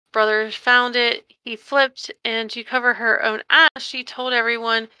girl's brother found it. He flipped, and to cover her own ass, she told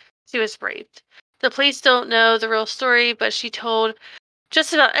everyone she was raped. The police don't know the real story, but she told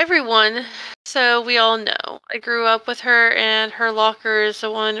just about everyone, so we all know. I grew up with her, and her locker is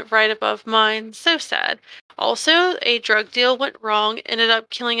the one right above mine. So sad. Also, a drug deal went wrong, ended up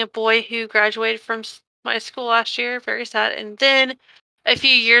killing a boy who graduated from my school last year. Very sad. And then, a few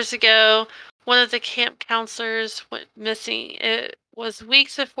years ago, one of the camp counselors went missing. It was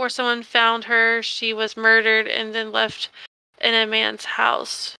weeks before someone found her. She was murdered and then left in a man's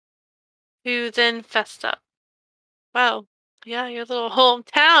house, who then fessed up. Wow. Yeah, your little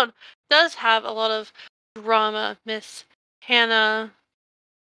hometown does have a lot of drama, Miss Hannah.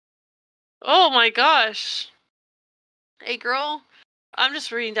 Oh my gosh. Hey, girl. I'm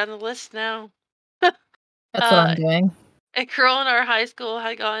just reading down the list now. That's what I'm doing. A girl in our high school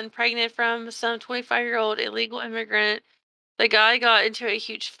had gotten pregnant from some 25-year-old illegal immigrant. The guy got into a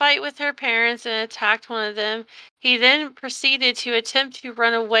huge fight with her parents and attacked one of them. He then proceeded to attempt to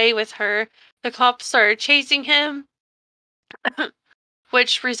run away with her. The cops started chasing him.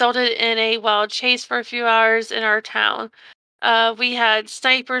 which resulted in a wild chase for a few hours in our town. We had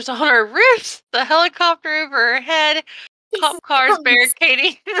snipers on our roofs, the helicopter over our head, cop cars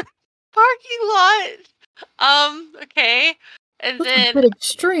barricading the parking lot. Okay. And That's then a bit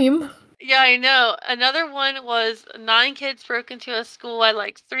extreme. yeah, I know. Another one was 9 kids broke into a school at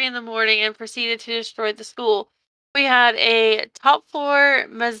like 3 in the morning and proceeded to destroy the school. We had a top floor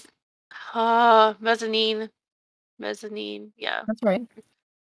mezzanine, yeah. That's right.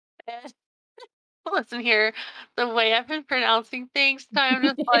 And listen here, the way I've been pronouncing things, I'm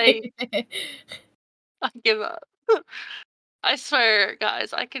just like, I give up. I swear,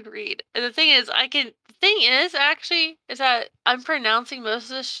 guys, I can read. And the thing is, actually, is that I'm pronouncing most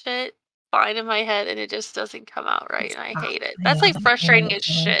of this shit fine in my head, and it just doesn't come out right, and I hate it. That's like frustrating as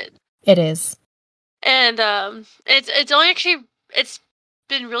shit. It is. And it's only actually it's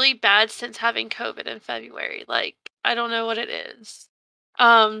been really bad since having COVID in February. Like, I don't know what it is.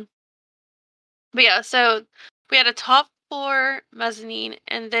 But yeah, so we had a top floor mezzanine,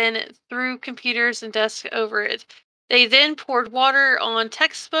 and then threw computers and desks over it. They then poured water on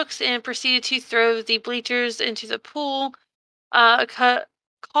textbooks and proceeded to throw the bleachers into the pool.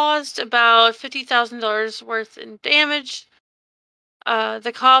 Caused about $50,000 worth in damage.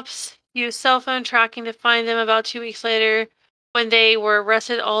 The cops used cell phone tracking to find them about 2 weeks later. When they were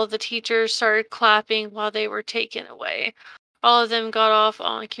arrested, all of the teachers started clapping while they were taken away. All of them got off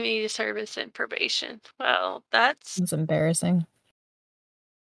on community service and probation. Well, that's embarrassing.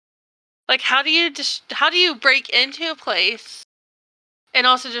 like, how do you break into a place and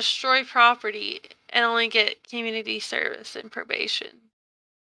also destroy property and only get community service and probation?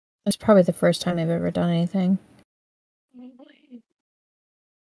 It's probably the first time they've ever done anything.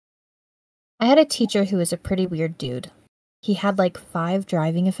 I had a teacher who was a pretty weird dude. He had like 5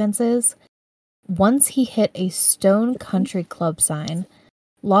 driving offenses. Once he hit a Stone Country Club sign,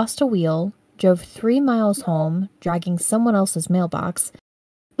 lost a wheel, drove 3 miles home, dragging someone else's mailbox.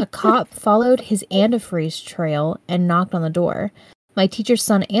 A cop followed his antifreeze trail and knocked on the door. My teacher's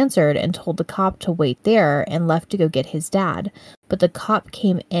son answered and told the cop to wait there and left to go get his dad. But the cop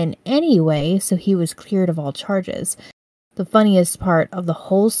came in anyway, so he was cleared of all charges. The funniest part of the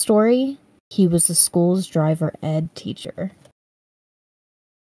whole story, he was the school's driver ed teacher.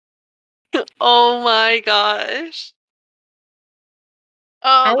 Oh my gosh.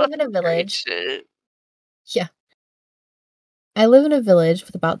 Oh, I live in a that's great village. shit. Yeah. I live in a village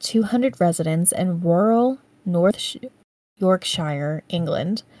with about 200 residents in rural North Yorkshire,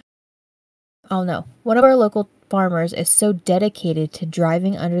 England. Oh no. One of our local farmers is so dedicated to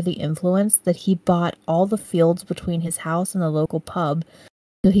driving under the influence that he bought all the fields between his house and the local pub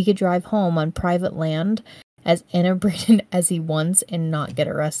so he could drive home on private land as inebriated as he wants and not get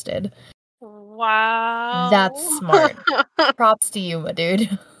arrested. Wow. That's smart. Props to you, my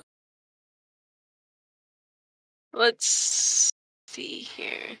dude. Let's see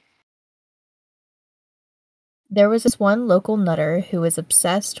here. There was this one local nutter who was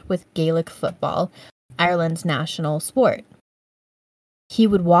obsessed with Gaelic football, Ireland's national sport. He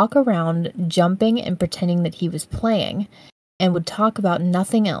would walk around jumping and pretending that he was playing, and would talk about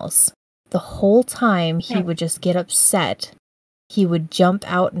nothing else. The whole time he would just get upset. He would jump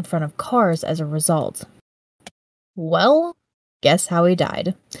out in front of cars as a result. Well, guess how he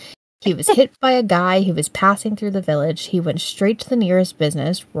died. He was hit by a guy who was passing through the village. He went straight to the nearest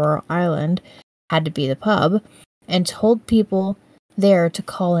business, rural Ireland, had to be the pub, and told people there to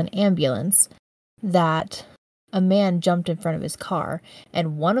call an ambulance, that a man jumped in front of his car,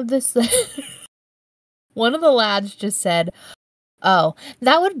 and one of the lads just said, "Oh,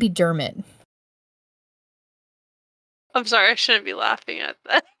 that would be Dermot." I'm sorry, I shouldn't be laughing at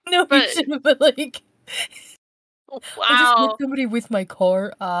that. No, But- you shouldn't, but like, I just hit Wow. somebody with my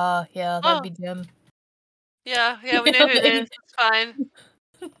car. Yeah, that'd Oh. be Jim. Yeah, we know who it is. It's fine.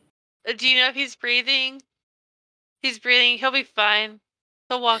 Do you know if he's breathing? He's breathing. He'll be fine.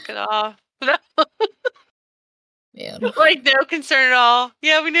 He'll walk it off. Yeah. Like, no concern at all.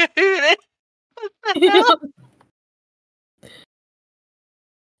 Yeah, we know who it is. What the hell?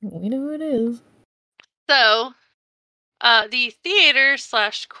 We know who it is. So, the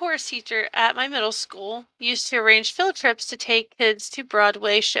theater/chorus teacher at my middle school used to arrange field trips to take kids to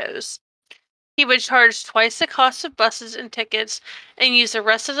Broadway shows. He would charge twice the cost of buses and tickets and use the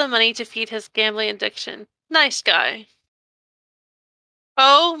rest of the money to feed his gambling addiction. Nice guy.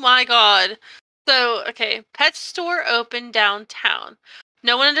 Oh my god. So, okay, pet store opened downtown.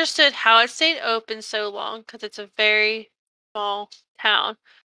 No one understood how it stayed open so long because it's a very small town.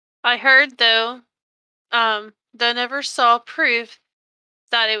 I heard, though never saw proof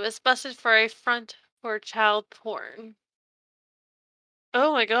that it was busted for a front for child porn.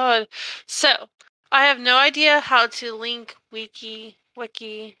 Oh my god. So, I have no idea how to link wiki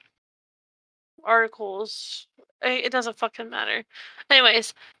articles. It doesn't fucking matter.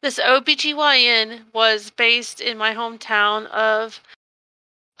 Anyways, this OBGYN was based in my hometown of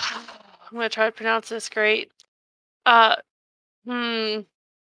I'm gonna try to pronounce this great. Uh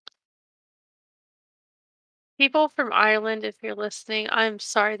People from Ireland, if you're listening, I'm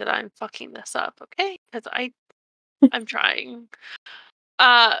sorry that I'm fucking this up, okay? Because I'm trying.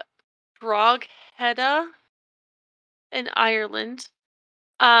 Uh Drogheda in Ireland.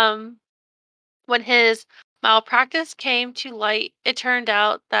 Um When his malpractice came to light, it turned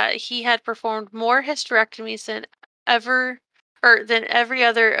out that he had performed more hysterectomies than ever or than every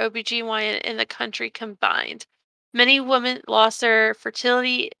other OBGYN in the country combined. Many women lost their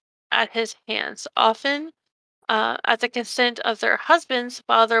fertility at his hands, often at the consent of their husbands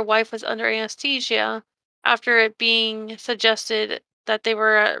while their wife was under anesthesia, after it being suggested that they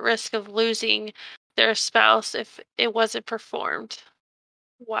were at risk of losing their spouse if it wasn't performed.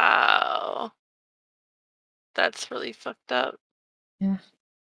 Wow. That's really fucked up. Yeah.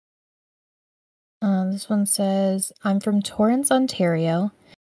 This one says, I'm from Torrance, Ontario.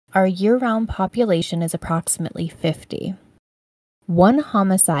 Our year-round population is approximately 50. One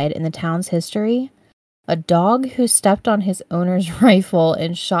homicide in the town's history, a dog who stepped on his owner's rifle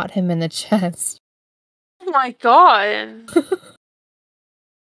and shot him in the chest. Oh my god.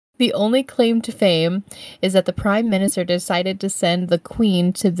 The only claim to fame is that the Prime Minister decided to send the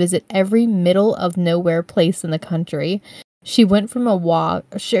Queen to visit every middle of nowhere place in the country. She went for a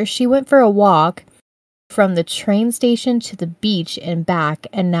walk from the train station to the beach and back,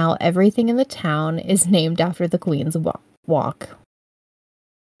 and now everything in the town is named after the Queen's walk.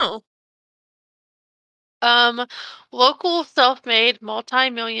 Oh. Local self-made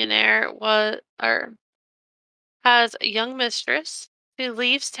multi-millionaire has a young mistress who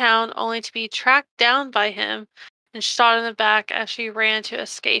leaves town only to be tracked down by him and shot in the back as she ran to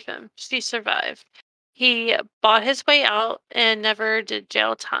escape him. She survived. He bought his way out and never did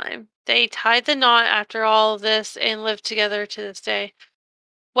jail time. They tied the knot after all of this and live together to this day.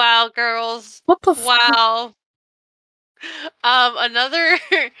 Wow, girls. What the fuck? Wow. Another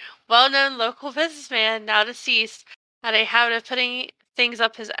well-known local businessman, now deceased, had a habit of putting things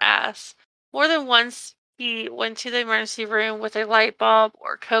up his ass. More than once, he went to the emergency room with a light bulb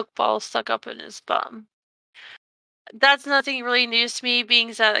or Coke ball stuck up in his bum. That's nothing really news to me,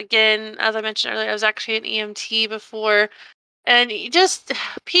 being that, again, as I mentioned earlier, I was actually an EMT before. And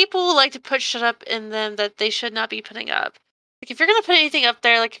people like to put shit up in them that they should not be putting up. Like, if you're gonna put anything up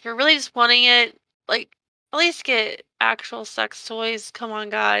there, like, if you're really just wanting it, like, at least get actual sex toys. Come on,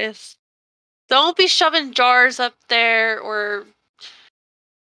 guys. Don't be shoving jars up there or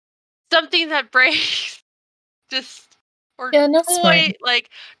something that breaks. Or Yeah, no, toy. Like,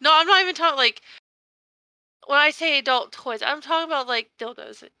 no, I'm not even talking, like, when I say adult toys, I'm talking about, like,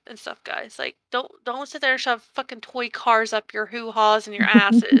 dildos and stuff, guys. Like, don't sit there and shove fucking toy cars up your hoo-haws and your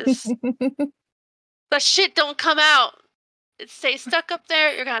asses. That shit don't come out. It stays stuck up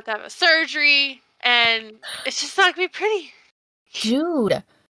there. You're gonna have to have a surgery, and it's just not gonna be pretty. Dude,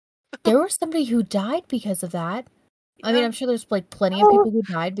 there was somebody who died because of that. I mean, Yeah. I'm sure there's like plenty of people who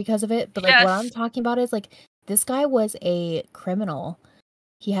died because of it, but like what I'm Yes. talking about is like this guy was a criminal.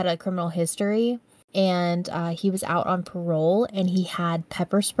 He had a criminal history, and he was out on parole, and he had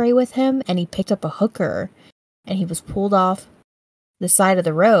pepper spray with him, and he picked up a hooker, and he was pulled off the side of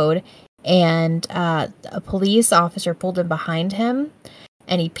the road, and a police officer pulled in behind him,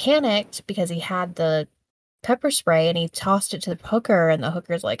 and he panicked because he had the pepper spray, and he tossed it to the hooker, and the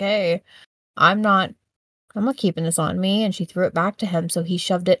hooker's like, "Hey, I'm not keeping this on me," and she threw it back to him, so he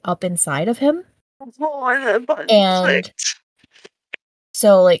shoved it up inside of him. And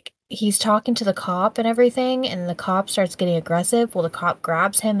so, like, he's talking to the cop and everything, and the cop starts getting aggressive. Well, the cop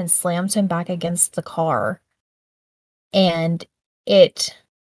grabs him and slams him back against the car. And it,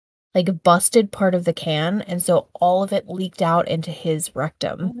 like, busted part of the can, and so all of it leaked out into his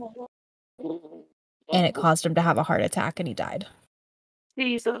rectum. And it caused him to have a heart attack, and he died.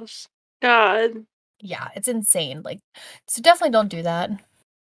 Jesus. God. Yeah, it's insane. Like, so definitely don't do that.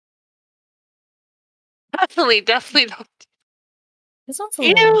 Definitely don't. This one's a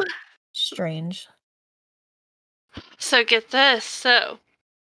little Ew. strange. So get this. So,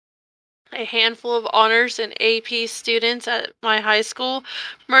 a handful of honors and AP students at my high school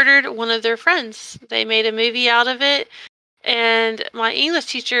murdered one of their friends. They made a movie out of it, and my English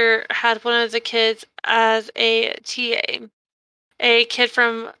teacher had one of the kids as a TA. A kid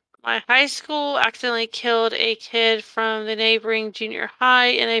from my high school accidentally killed a kid from the neighboring junior high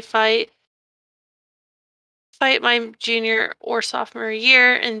in a fight fight my junior or sophomore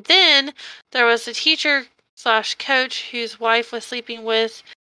year. And then there was a teacher / coach whose wife was sleeping with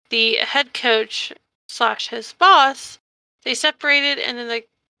the head coach / his boss. They separated, and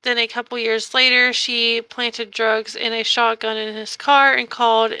then a couple years later, she planted drugs in a shotgun in his car and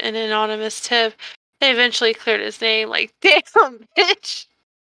called an anonymous tip. They eventually cleared his name. Like, damn, bitch.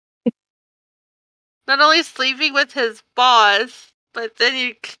 Not only sleeping with his boss, but then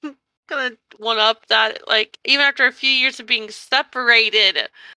you gonna one up that, like, even after a few years of being separated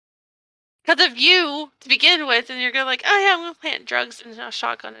because of you to begin with, and you're gonna like, oh yeah, I'm gonna plant drugs in a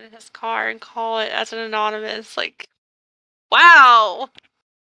shotgun in his car and call it as an anonymous. Like, wow.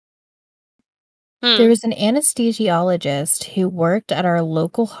 There was an anesthesiologist who worked at our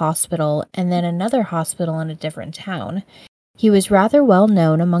local hospital and then another hospital in a different town. He was rather well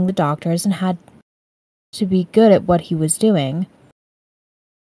known among the doctors and had to be good at what he was doing.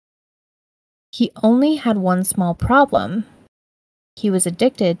 He only had one small problem. He was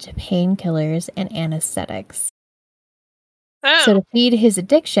addicted to painkillers and anesthetics. Oh. So to feed his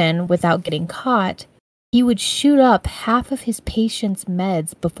addiction without getting caught, he would shoot up half of his patients'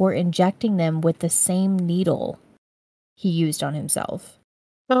 meds before injecting them with the same needle he used on himself.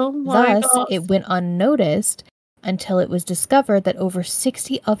 Oh my Thus, gosh. it went unnoticed until it was discovered that over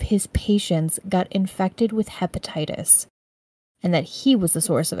 60 of his patients got infected with hepatitis, and that he was the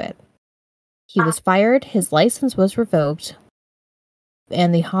source of it. He was fired, his license was revoked,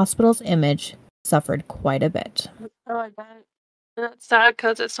 and the hospital's image suffered quite a bit. Oh, I bet. And that's sad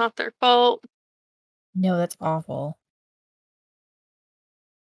because it's not their fault. No, that's awful.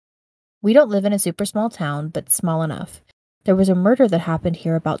 We don't live in a super small town, but small enough. There was a murder that happened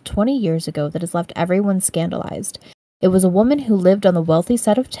here about 20 years ago that has left everyone scandalized. It was a woman who lived on the wealthy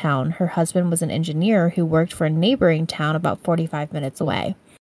side of town. Her husband was an engineer who worked for a neighboring town about 45 minutes away.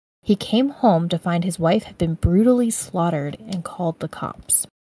 He came home to find his wife had been brutally slaughtered and called the cops.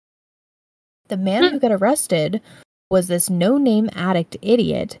 The man who got arrested was this no-name addict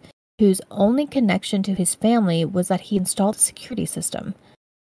idiot whose only connection to his family was that he installed a security system.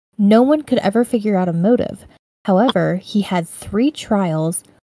 No one could ever figure out a motive. However, he had 3 trials,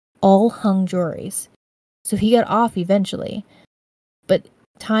 all hung juries. So he got off eventually. But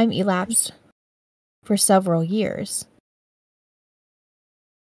time elapsed for several years.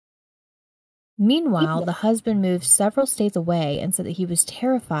 Meanwhile, the husband moved several states away and said that he was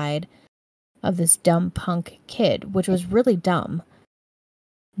terrified of this dumb punk kid, which was really dumb.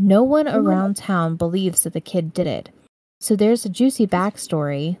 No one around town believes that the kid did it. So there's a juicy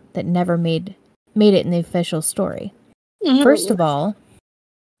backstory that never made it in the official story. First of all,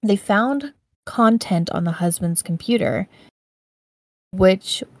 they found content on the husband's computer,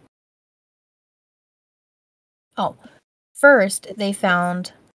 first they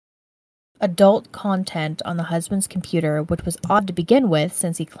found adult content on the husband's computer, which was odd to begin with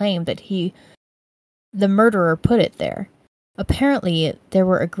since he claimed that the murderer put it there. Apparently, there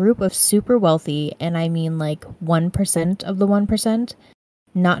were a group of super wealthy, and I mean like 1% of the 1%.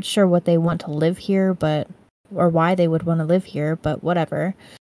 Not sure what they want to live here, or why they would want to live here, but whatever.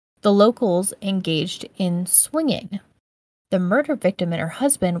 The locals engaged in swinging. The murder victim and her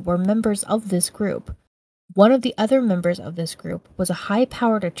husband were members of this group. One of the other members of this group was a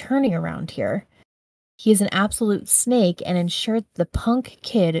high-powered attorney around here. He is an absolute snake and ensured the punk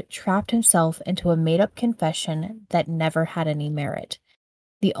kid trapped himself into a made-up confession that never had any merit.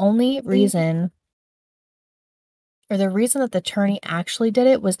 The reason that the attorney actually did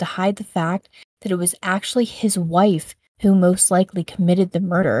it was to hide the fact that it was actually his wife who most likely committed the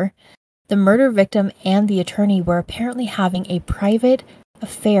murder. The murder victim and the attorney were apparently having a private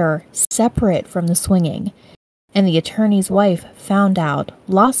affair separate from the swinging, and the attorney's wife found out,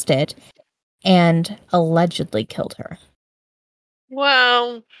 lost it, and allegedly killed her.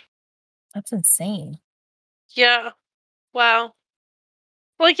 Wow. That's insane. Yeah. Wow.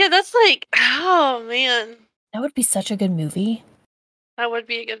 Like, yeah, that's like, oh man. That would be such a good movie. That would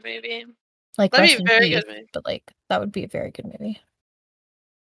be a good movie. Like, That'd rest be in a very peace, good movie. but like, that would be a very good movie.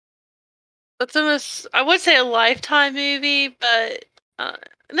 That's almost, I would say a Lifetime movie, but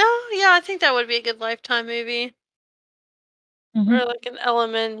no, yeah, I think that would be a good Lifetime movie. Mm-hmm. Or like an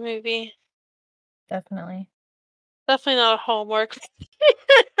Element movie. Definitely. Definitely not a Hallmark.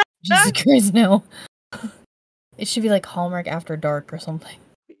 Jesus Christ, no. It should be like Hallmark After Dark or something.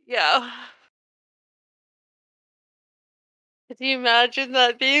 Yeah. Could you imagine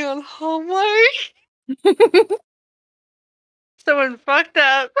that being on Hallmark? Someone fucked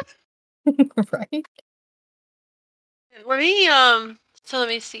up. Right? Let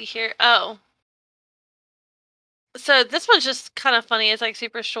me see here. Oh. So this one's just kind of funny. It's like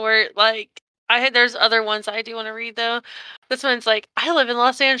super short. Like, There's other ones I do want to read though. This one's like, I live in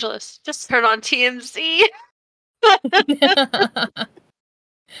Los Angeles. Just turn on TMZ.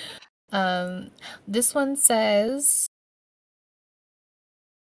 This one says,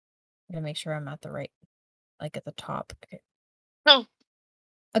 I'm gonna make sure I'm at the right, like at the top. Okay. Oh.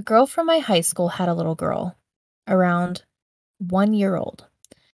 A girl from my high school had a little girl, around 1 year old.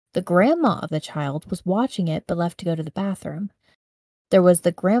 The grandma of the child was watching it but left to go to the bathroom. There was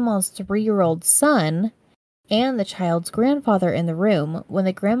the grandma's 3-year-old son and the child's grandfather in the room. When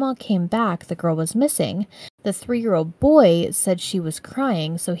the grandma came back, the girl was missing. The 3-year-old boy said she was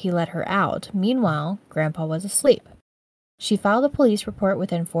crying, so he let her out. Meanwhile, Grandpa was asleep. She filed a police report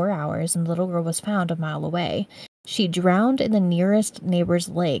within 4 hours, and the little girl was found a mile away. She drowned in the nearest neighbor's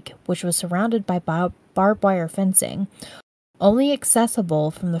lake, which was surrounded by barbed wire fencing, only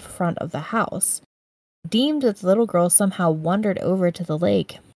accessible from the front of the house. Deemed that the little girl somehow wandered over to the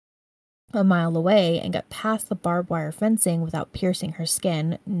lake a mile away and got past the barbed wire fencing without piercing her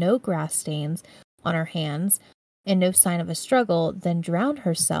skin, no grass stains on her hands, and no sign of a struggle, then drowned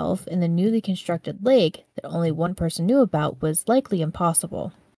herself in the newly constructed lake that only one person knew about was likely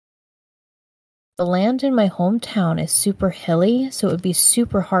impossible. The land in my hometown is super hilly, so it would be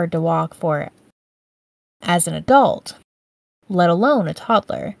super hard to walk for as an adult, let alone a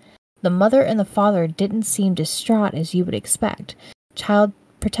toddler. The mother and the father didn't seem distraught as you would expect. Child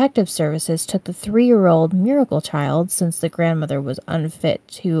Protective Services took the 3-year-old miracle child since the grandmother was unfit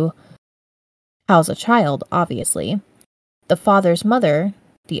to house a child, obviously. The father's mother,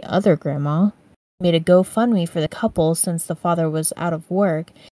 the other grandma, made a GoFundMe for the couple since the father was out of work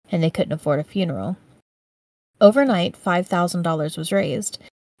and they couldn't afford a funeral. Overnight, $5,000 was raised.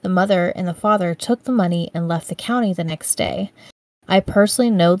 The mother and the father took the money and left the county the next day. I personally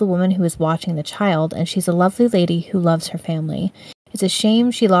know the woman who is watching the child, and she's a lovely lady who loves her family. It's a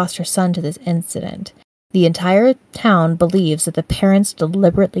shame she lost her son to this incident. The entire town believes that the parents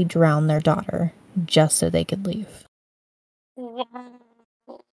deliberately drowned their daughter just so they could leave. Wow.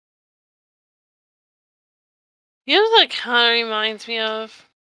 You know what that kind of reminds me of?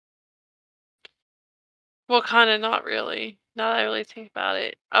 Well, kind of not really. Now that I really think about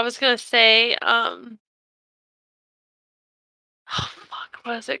it. I was gonna say, oh fuck,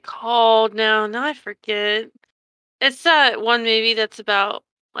 what is it called now? Now I forget. It's that one movie that's about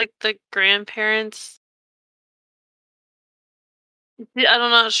like the grandparents. I'm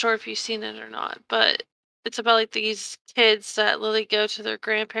not sure if you've seen it or not, but it's about like these kids that literally go to their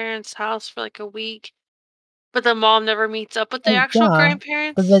grandparents' house for like a week, but the mom never meets up with the actual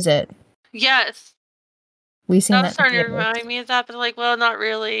grandparents. The Visit. Yes. We seen That that was starting to remind me of that, but like, well, not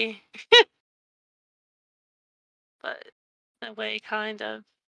really. But in a way, kind of,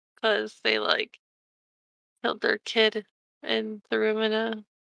 because they like killed their kid and threw him in a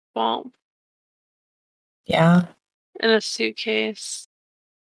swamp Yeah. in a suitcase.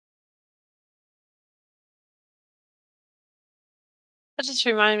 That just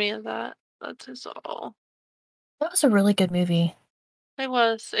reminded me of that. That's just all. That was a really good movie. It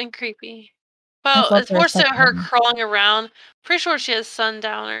was, and creepy. Well, it's more so her crawling around. Pretty sure she has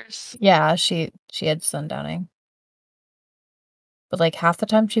sundowners. Yeah, she had sundowning. But like half the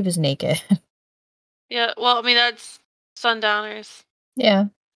time she was naked. Yeah, well, I mean that's sundowners. Yeah.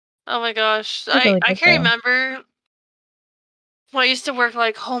 Oh my gosh. Really I good can though. remember when I used to work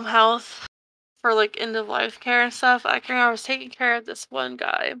like home health for like end of life care and stuff. I can remember I was taking care of this one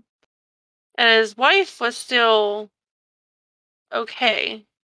guy. And his wife was still okay.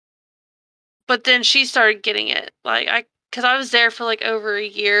 But then she started getting it. Like cuz I was there for like over a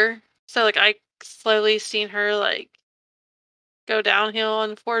year. So like I slowly seen her like go downhill,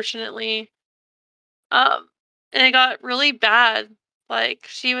 unfortunately. And it got really bad. Like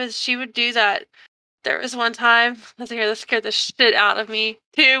she would do that. There was one time, I think this scared the shit out of me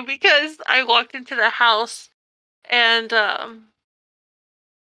too, because I walked into the house and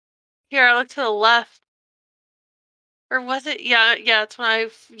here I looked to the left. Or was it? Yeah, it's when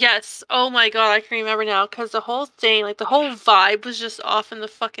yes. Oh my god, I can remember now, because the whole thing, like the whole vibe was just off in the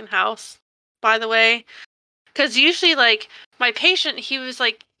fucking house, by the way. Because usually, like, my patient, he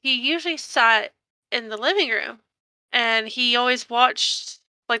usually sat in the living room. And he always watched,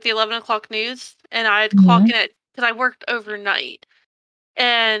 like, the 11 o'clock news. And I'd clock in at, because I worked overnight.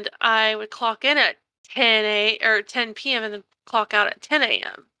 And I would clock in at 10 p.m. and then clock out at 10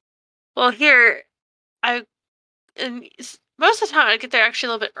 a.m. Well, here, and most of the time I'd get there actually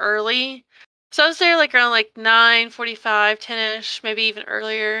a little bit early. So I was there, like, around, like, 9:45, 10-ish, maybe even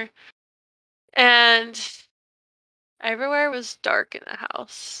earlier. And everywhere was dark in the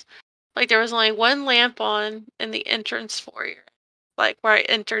house. Like, there was only one lamp on in the entrance foyer, like, where I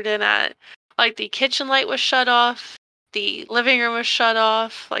entered in at. Like, the kitchen light was shut off. The living room was shut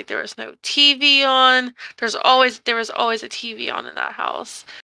off. Like, there was no TV on. There was always a TV on in that house.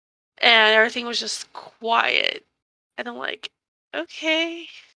 And everything was just quiet. And I'm like, okay,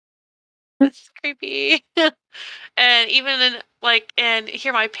 that's creepy. And even in, like, and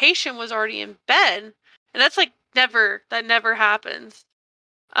here my patient was already in bed. And that's like that never happens.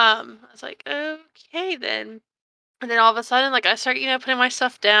 I was like, okay then. And then all of a sudden, like, I start, putting my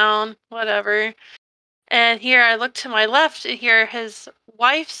stuff down, whatever. And here I look to my left, and here his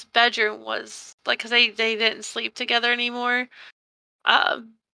wife's bedroom was, like, because they didn't sleep together anymore.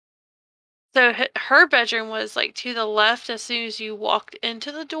 So her bedroom was, like, to the left as soon as you walked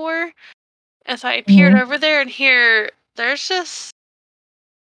into the door. And so I peered over there, and here, there's just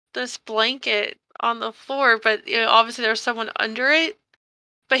this blanket on the floor, but, obviously there was someone under it.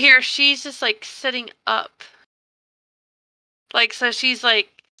 But here, she's just, like, sitting up. Like, so she's,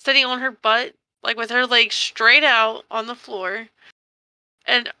 like, sitting on her butt, like, with her legs straight out on the floor,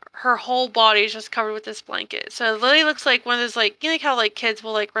 and her whole body is just covered with this blanket. So it literally looks like one of those, like, like how, like, kids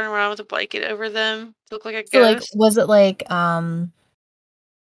will, like, run around with a blanket over them to look like a So, like, ghost. was it like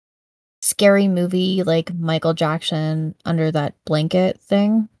scary movie, like Michael Jackson under that blanket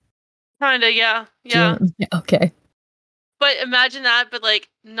thing? Kinda, yeah. Okay. But imagine that, but, like,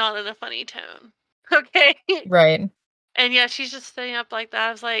 not in a funny tone. Okay? Right. And yeah, she's just sitting up like that.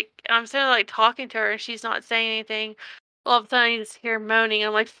 I was like, I'm sitting there, like, talking to her, and she's not saying anything. All of a sudden, you just hear moaning.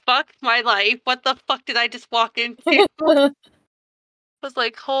 I'm like, fuck my life. What the fuck did I just walk into? I was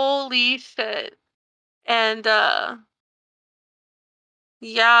like, holy shit. And,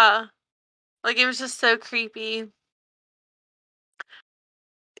 yeah. Like, it was just so creepy.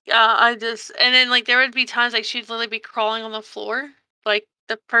 Yeah, and then, like, there would be times, like, she'd literally be crawling on the floor, like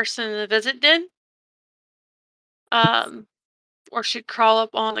the person in the visit did. Or she'd crawl up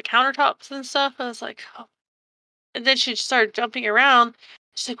on the countertops and stuff. I was like, oh. And then she'd start jumping around.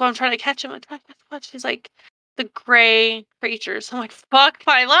 She's like, well, I'm trying to catch him. I'm trying to catch him. She's like, the gray creatures. I'm like, fuck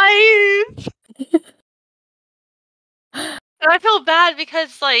my life. And I feel bad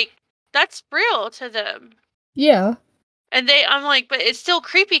because, like, that's real to them. Yeah. And I'm like, but it's still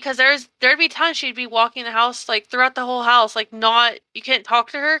creepy because there'd be times she'd be walking the house, like, throughout the whole house, like, you can't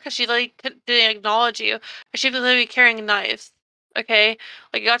talk to her because she, like, didn't acknowledge you. She'd literally be carrying knives. Okay?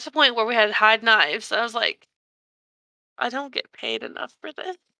 Like, it got to the point where we had knives. I was like, I don't get paid enough for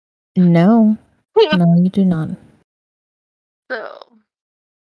this. No. No, you do not. So,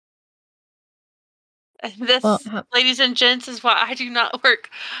 and this, Well, ladies and gents, is why I do not work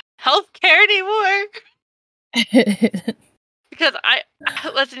healthcare anymore. Because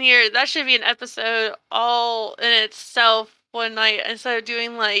listen here, that should be an episode all in itself one night. Instead of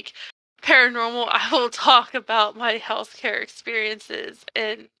doing, like, paranormal, I will talk about my healthcare experiences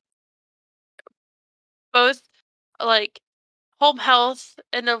in both, like, home health,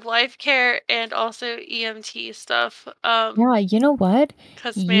 end of life care, and also EMT stuff. yeah, you know what?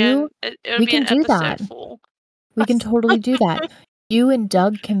 Because, man, it would we be can an do episode that. full. We can totally do that. You and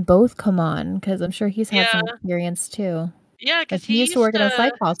Doug can both come on because I'm sure he's had some Yeah. experience too. Yeah, Like, because he used to work in a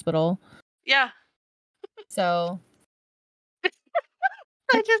psych hospital. Yeah. So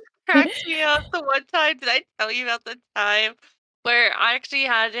That just cracks me up. The one time, did I tell you about the time where I actually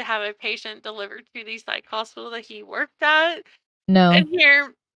had to have a patient delivered to the psych hospital that he worked at? no. And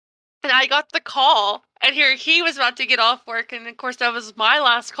I got the call, and here he was about to get off work, and of course that was my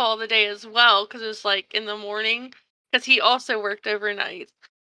last call of the day as well, because it was, like, in the morning, because he also worked overnight.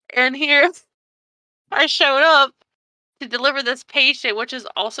 And here I showed up to deliver this patient, which is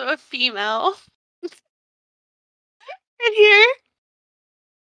also a female. And here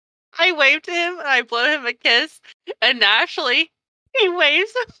I waved to him and I blow him a kiss, and naturally he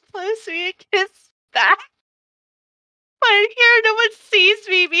waves and blows me a kiss back. But here no one sees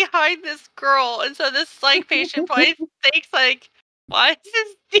me behind this girl, and so this psych patient probably thinks, like, why is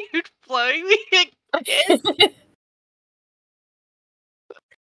this dude blowing me a kiss?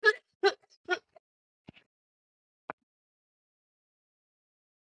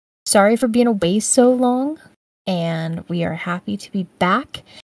 Sorry for being away so long, and we are happy to be back.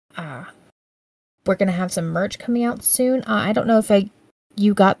 We're gonna have some merch coming out soon. I don't know if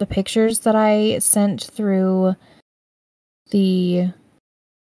you got the pictures that I sent through the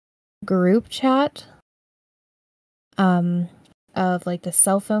group chat of, like, the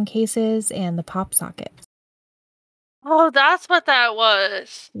cell phone cases and the pop sockets. Oh, that's what that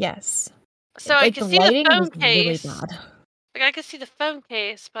was. Yes. So I Like, could the see the lighting phone was really case. bad. Like, I could see the phone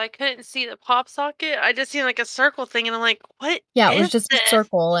case, but I couldn't see the pop socket. I just seen, like, a circle thing, and I'm like, what Yeah, it was is just this? a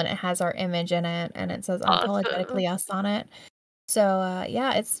circle, and it has our image in it, and it says Awesome. Unapologetically Us on it. So,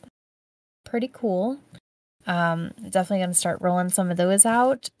 yeah, it's pretty cool. Definitely going to start rolling some of those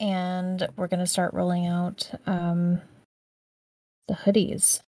out, and we're going to start rolling out the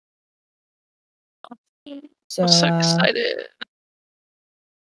hoodies. So I'm so excited.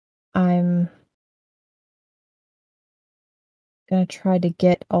 I'm going to try to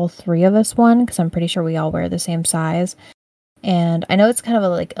get all 3 of us one, because I'm pretty sure we all wear the same size. And I know it's kind of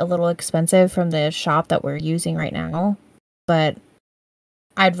a little expensive from the shop that we're using right now, but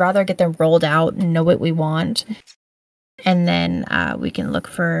I'd rather get them rolled out and know what we want. And then we can look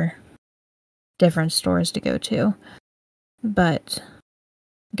for different stores to go to. But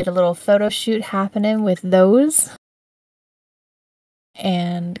get a little photo shoot happening with those.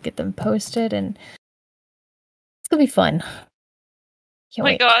 And get them posted. And it's going to be fun. Oh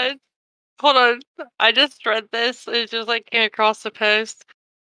my god. Hold on. I just read this. It just came across the post.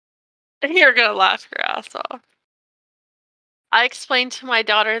 You're going to laugh your ass off. I explained to my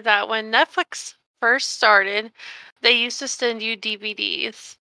daughter that when Netflix first started, they used to send you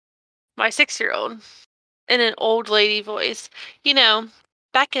DVDs. My 6-year-old, in an old lady voice. You know,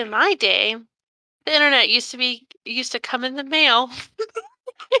 back in my day, the internet used to come in the mail.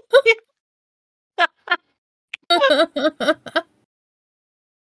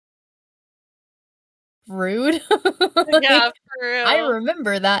 Rude. Yeah, for real. I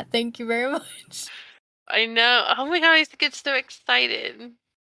remember that. Thank you very much. I know. Oh my god, I used to get so excited.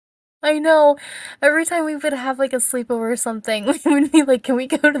 I know. Every time we would have a sleepover or something, we would be like, can we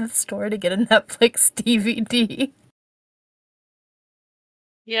go to the store to get a Netflix DVD?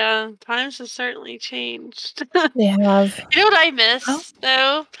 Yeah, times have certainly changed. They have. You know what I miss,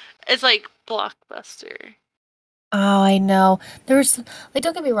 though? It's Blockbuster. Oh, I know. There's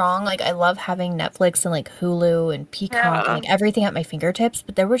don't get me wrong, I love having Netflix and Hulu and Peacock and everything at my fingertips,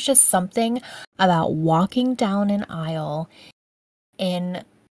 but there was just something about walking down an aisle in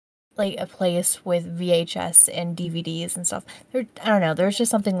a place with VHS and DVDs and stuff. I don't know, there's just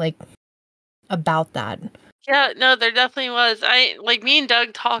something about that. Yeah, no, there definitely was. Me and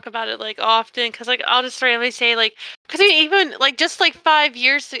Doug talk about it often, because I'll just randomly say because even just 5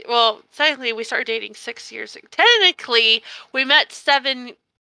 years, well, technically we started dating 6 years. Technically, we met 7.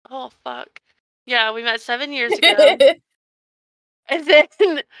 Oh fuck, yeah, we met 7 years ago, and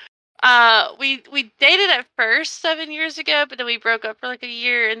then we dated at first 7 years ago, but then we broke up for a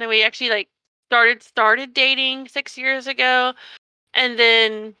year, and then we actually started dating 6 years ago, and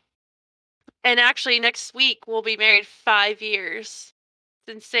then. And actually, next week we'll be married 5 years.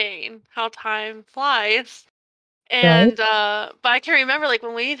 It's insane how time flies. And but I can remember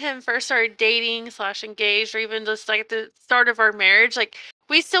when we and him first started dating / engaged, or even just at the start of our marriage,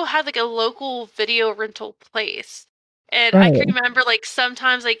 we still had a local video rental place. And I can remember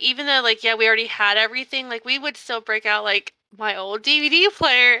sometimes even though yeah, we already had everything, we would still break out my old DVD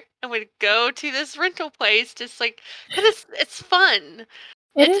player and would go to this rental place just because it's fun.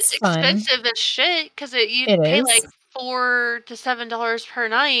 It's fun. expensive as shit, because you pay $4 to $7 per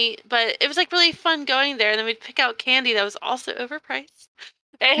night, but it was really fun going there. And then we'd pick out candy that was also overpriced.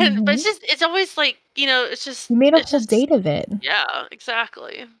 And but it's always it's just you made a whole date of it. Yeah,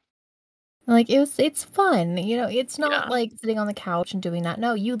 exactly. It's fun, it's not sitting on the couch and doing that.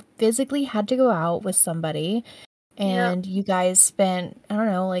 No, you physically had to go out with somebody, and you guys spent, I don't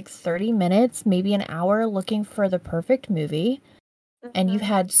know, 30 minutes, maybe an hour looking for the perfect movie. And you've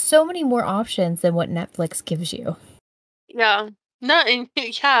had so many more options than what Netflix gives you. Yeah. No, and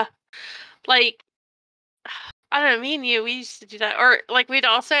yeah. I don't know, me and you, we used to do that. Or we'd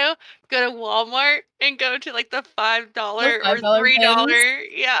also go to Walmart and go to the $5 or $3.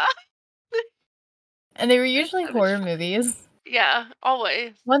 Yeah. And they were usually horror movies. Yeah,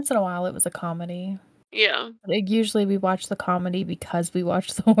 always. Once in a while it was a comedy. Yeah. But usually we watch the comedy because we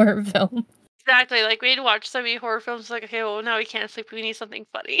watch the horror film. Exactly. We'd watch so many horror films, okay, well, now we can't sleep. We need something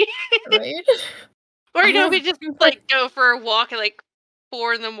funny. Right? Or, we just, go for a walk at,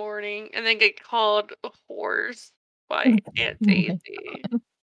 4 in the morning and then get called whores by Aunt Daisy.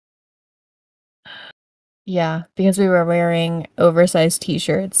 Yeah, because we were wearing oversized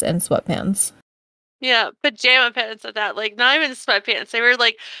t-shirts and sweatpants. Yeah, pajama pants at that. Not even sweatpants. They were,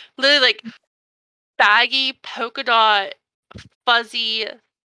 literally, baggy, polka dot, fuzzy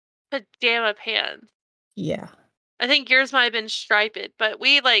pajama pants. Yeah. I think yours might have been striped, but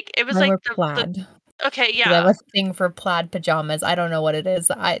we it was Mine were plaid. Okay, yeah. I have a thing for plaid pajamas. I don't know what it is.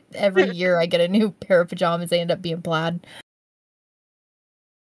 Every year I get a new pair of pajamas. They end up being plaid.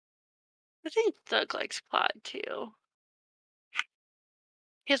 I think Doug likes plaid too.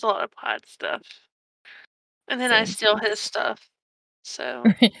 He has a lot of plaid stuff. And then I steal his stuff. So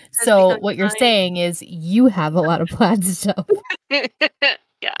So what you're saying is you have a lot of plaid stuff.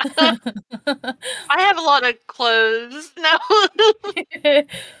 Yeah. lot of clothes. No.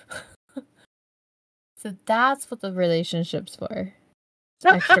 So that's what the relationship's for.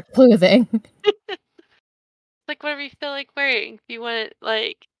 Extra clothing. Like whatever you feel like wearing. If you want it,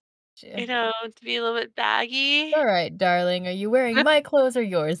 like, you know, to be a little bit baggy. All right, darling. Are you wearing my clothes or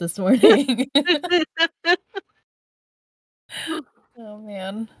yours this morning? Oh,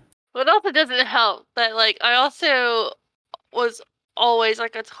 man. What also doesn't help, but like I also was always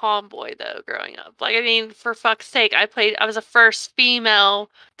like a tomboy though growing up. Like, I mean, for fuck's sake, I was the first female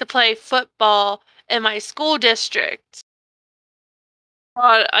to play football in my school district.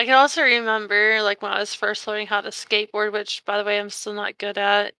 I can also remember like when I was first learning how to skateboard, which by the way I'm still not good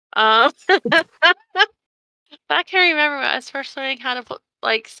at. But I can remember when I was first learning how to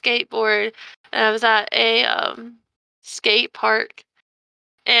like skateboard, and I was at a skate park,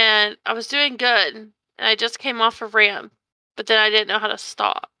 and I was doing good, and I just came off a ramp, but then I didn't know how to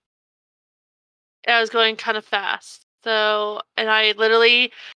stop. And I was going kind of fast, so and I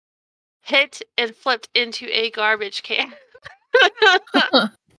literally hit and flipped into a garbage can.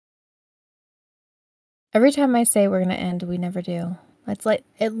 Every time I say we're gonna end, we never do. It's like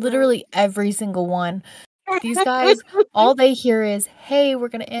literally every single one. These guys, all they hear is, "Hey, we're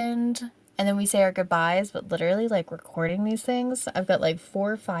gonna end," and then we say our goodbyes. But literally, like recording these things, I've got like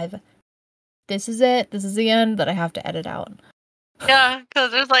 4 or 5. This is it. This is the end that I have to edit out. Yeah,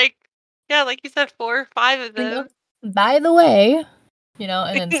 because there's like, yeah, like you said, 4 or 5 of them. By the way, you know,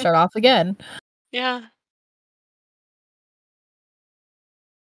 and then start off again. Yeah.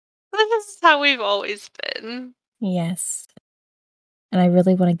 This is how we've always been. Yes. And I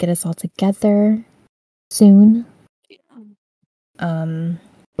really want to get us all together soon.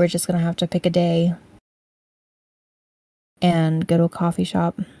 We're just gonna have to pick a day and go to a coffee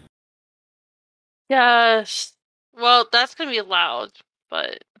shop. Yes. Well, that's gonna be loud,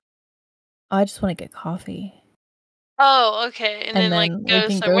 but I just want to get coffee. oh, okay, and then like we go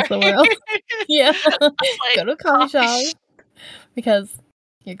can somewhere. go somewhere else. Yeah, Like, go to a coffee shop because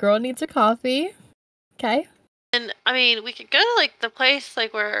your girl needs her coffee. Okay. And I mean, we could go to like the place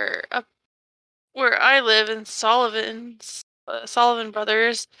like where I live in Sullivan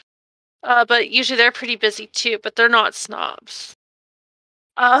Brothers. But usually they're pretty busy too, but they're not snobs.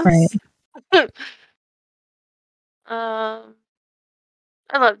 Right. I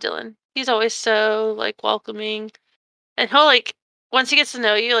love Dylan. He's always so like welcoming, and he'll like once he gets to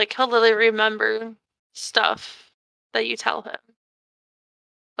know you, like he'll literally remember stuff that you tell him.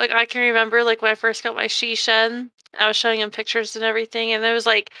 Like I can remember like when I first got my she shed, I was showing him pictures and everything, and there was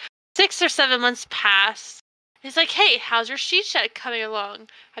like 6 or 7 months past. He's like, "Hey, how's your she shed coming along?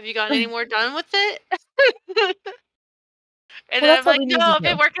 Have you gotten any more done with it?" And then I'm like, "No, I've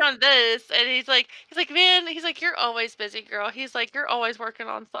been working on this." And he's like, "Man," he's like, "You're always busy, girl." He's like, "You're always working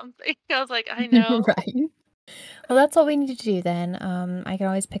on something." I was like, "I know." Right. Well, that's what we need to do then. I can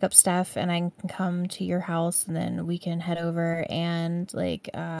always pick up Steph and I can come to your house and then we can head over and like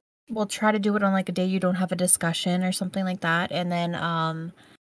we'll try to do it on like a day you don't have a discussion or something like that. And then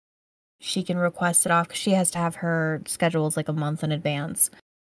she can request it off because she has to have her schedules like a month in advance.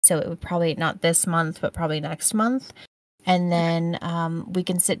 So it would probably not this month, but probably next month. And then we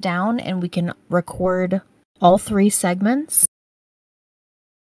can sit down and we can record all 3 segments.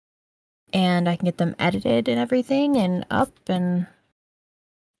 And I can get them edited and everything and up and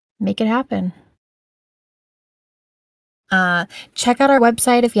make it happen. Check out our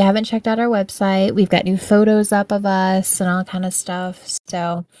website if you haven't checked out our website. We've got new photos up of us and all kind of stuff.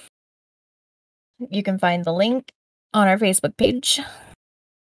 So you can find the link on our Facebook page.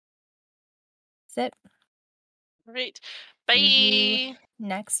 That's it. Right. See you Bye.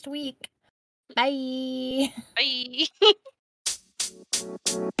 next week. Bye. Bye.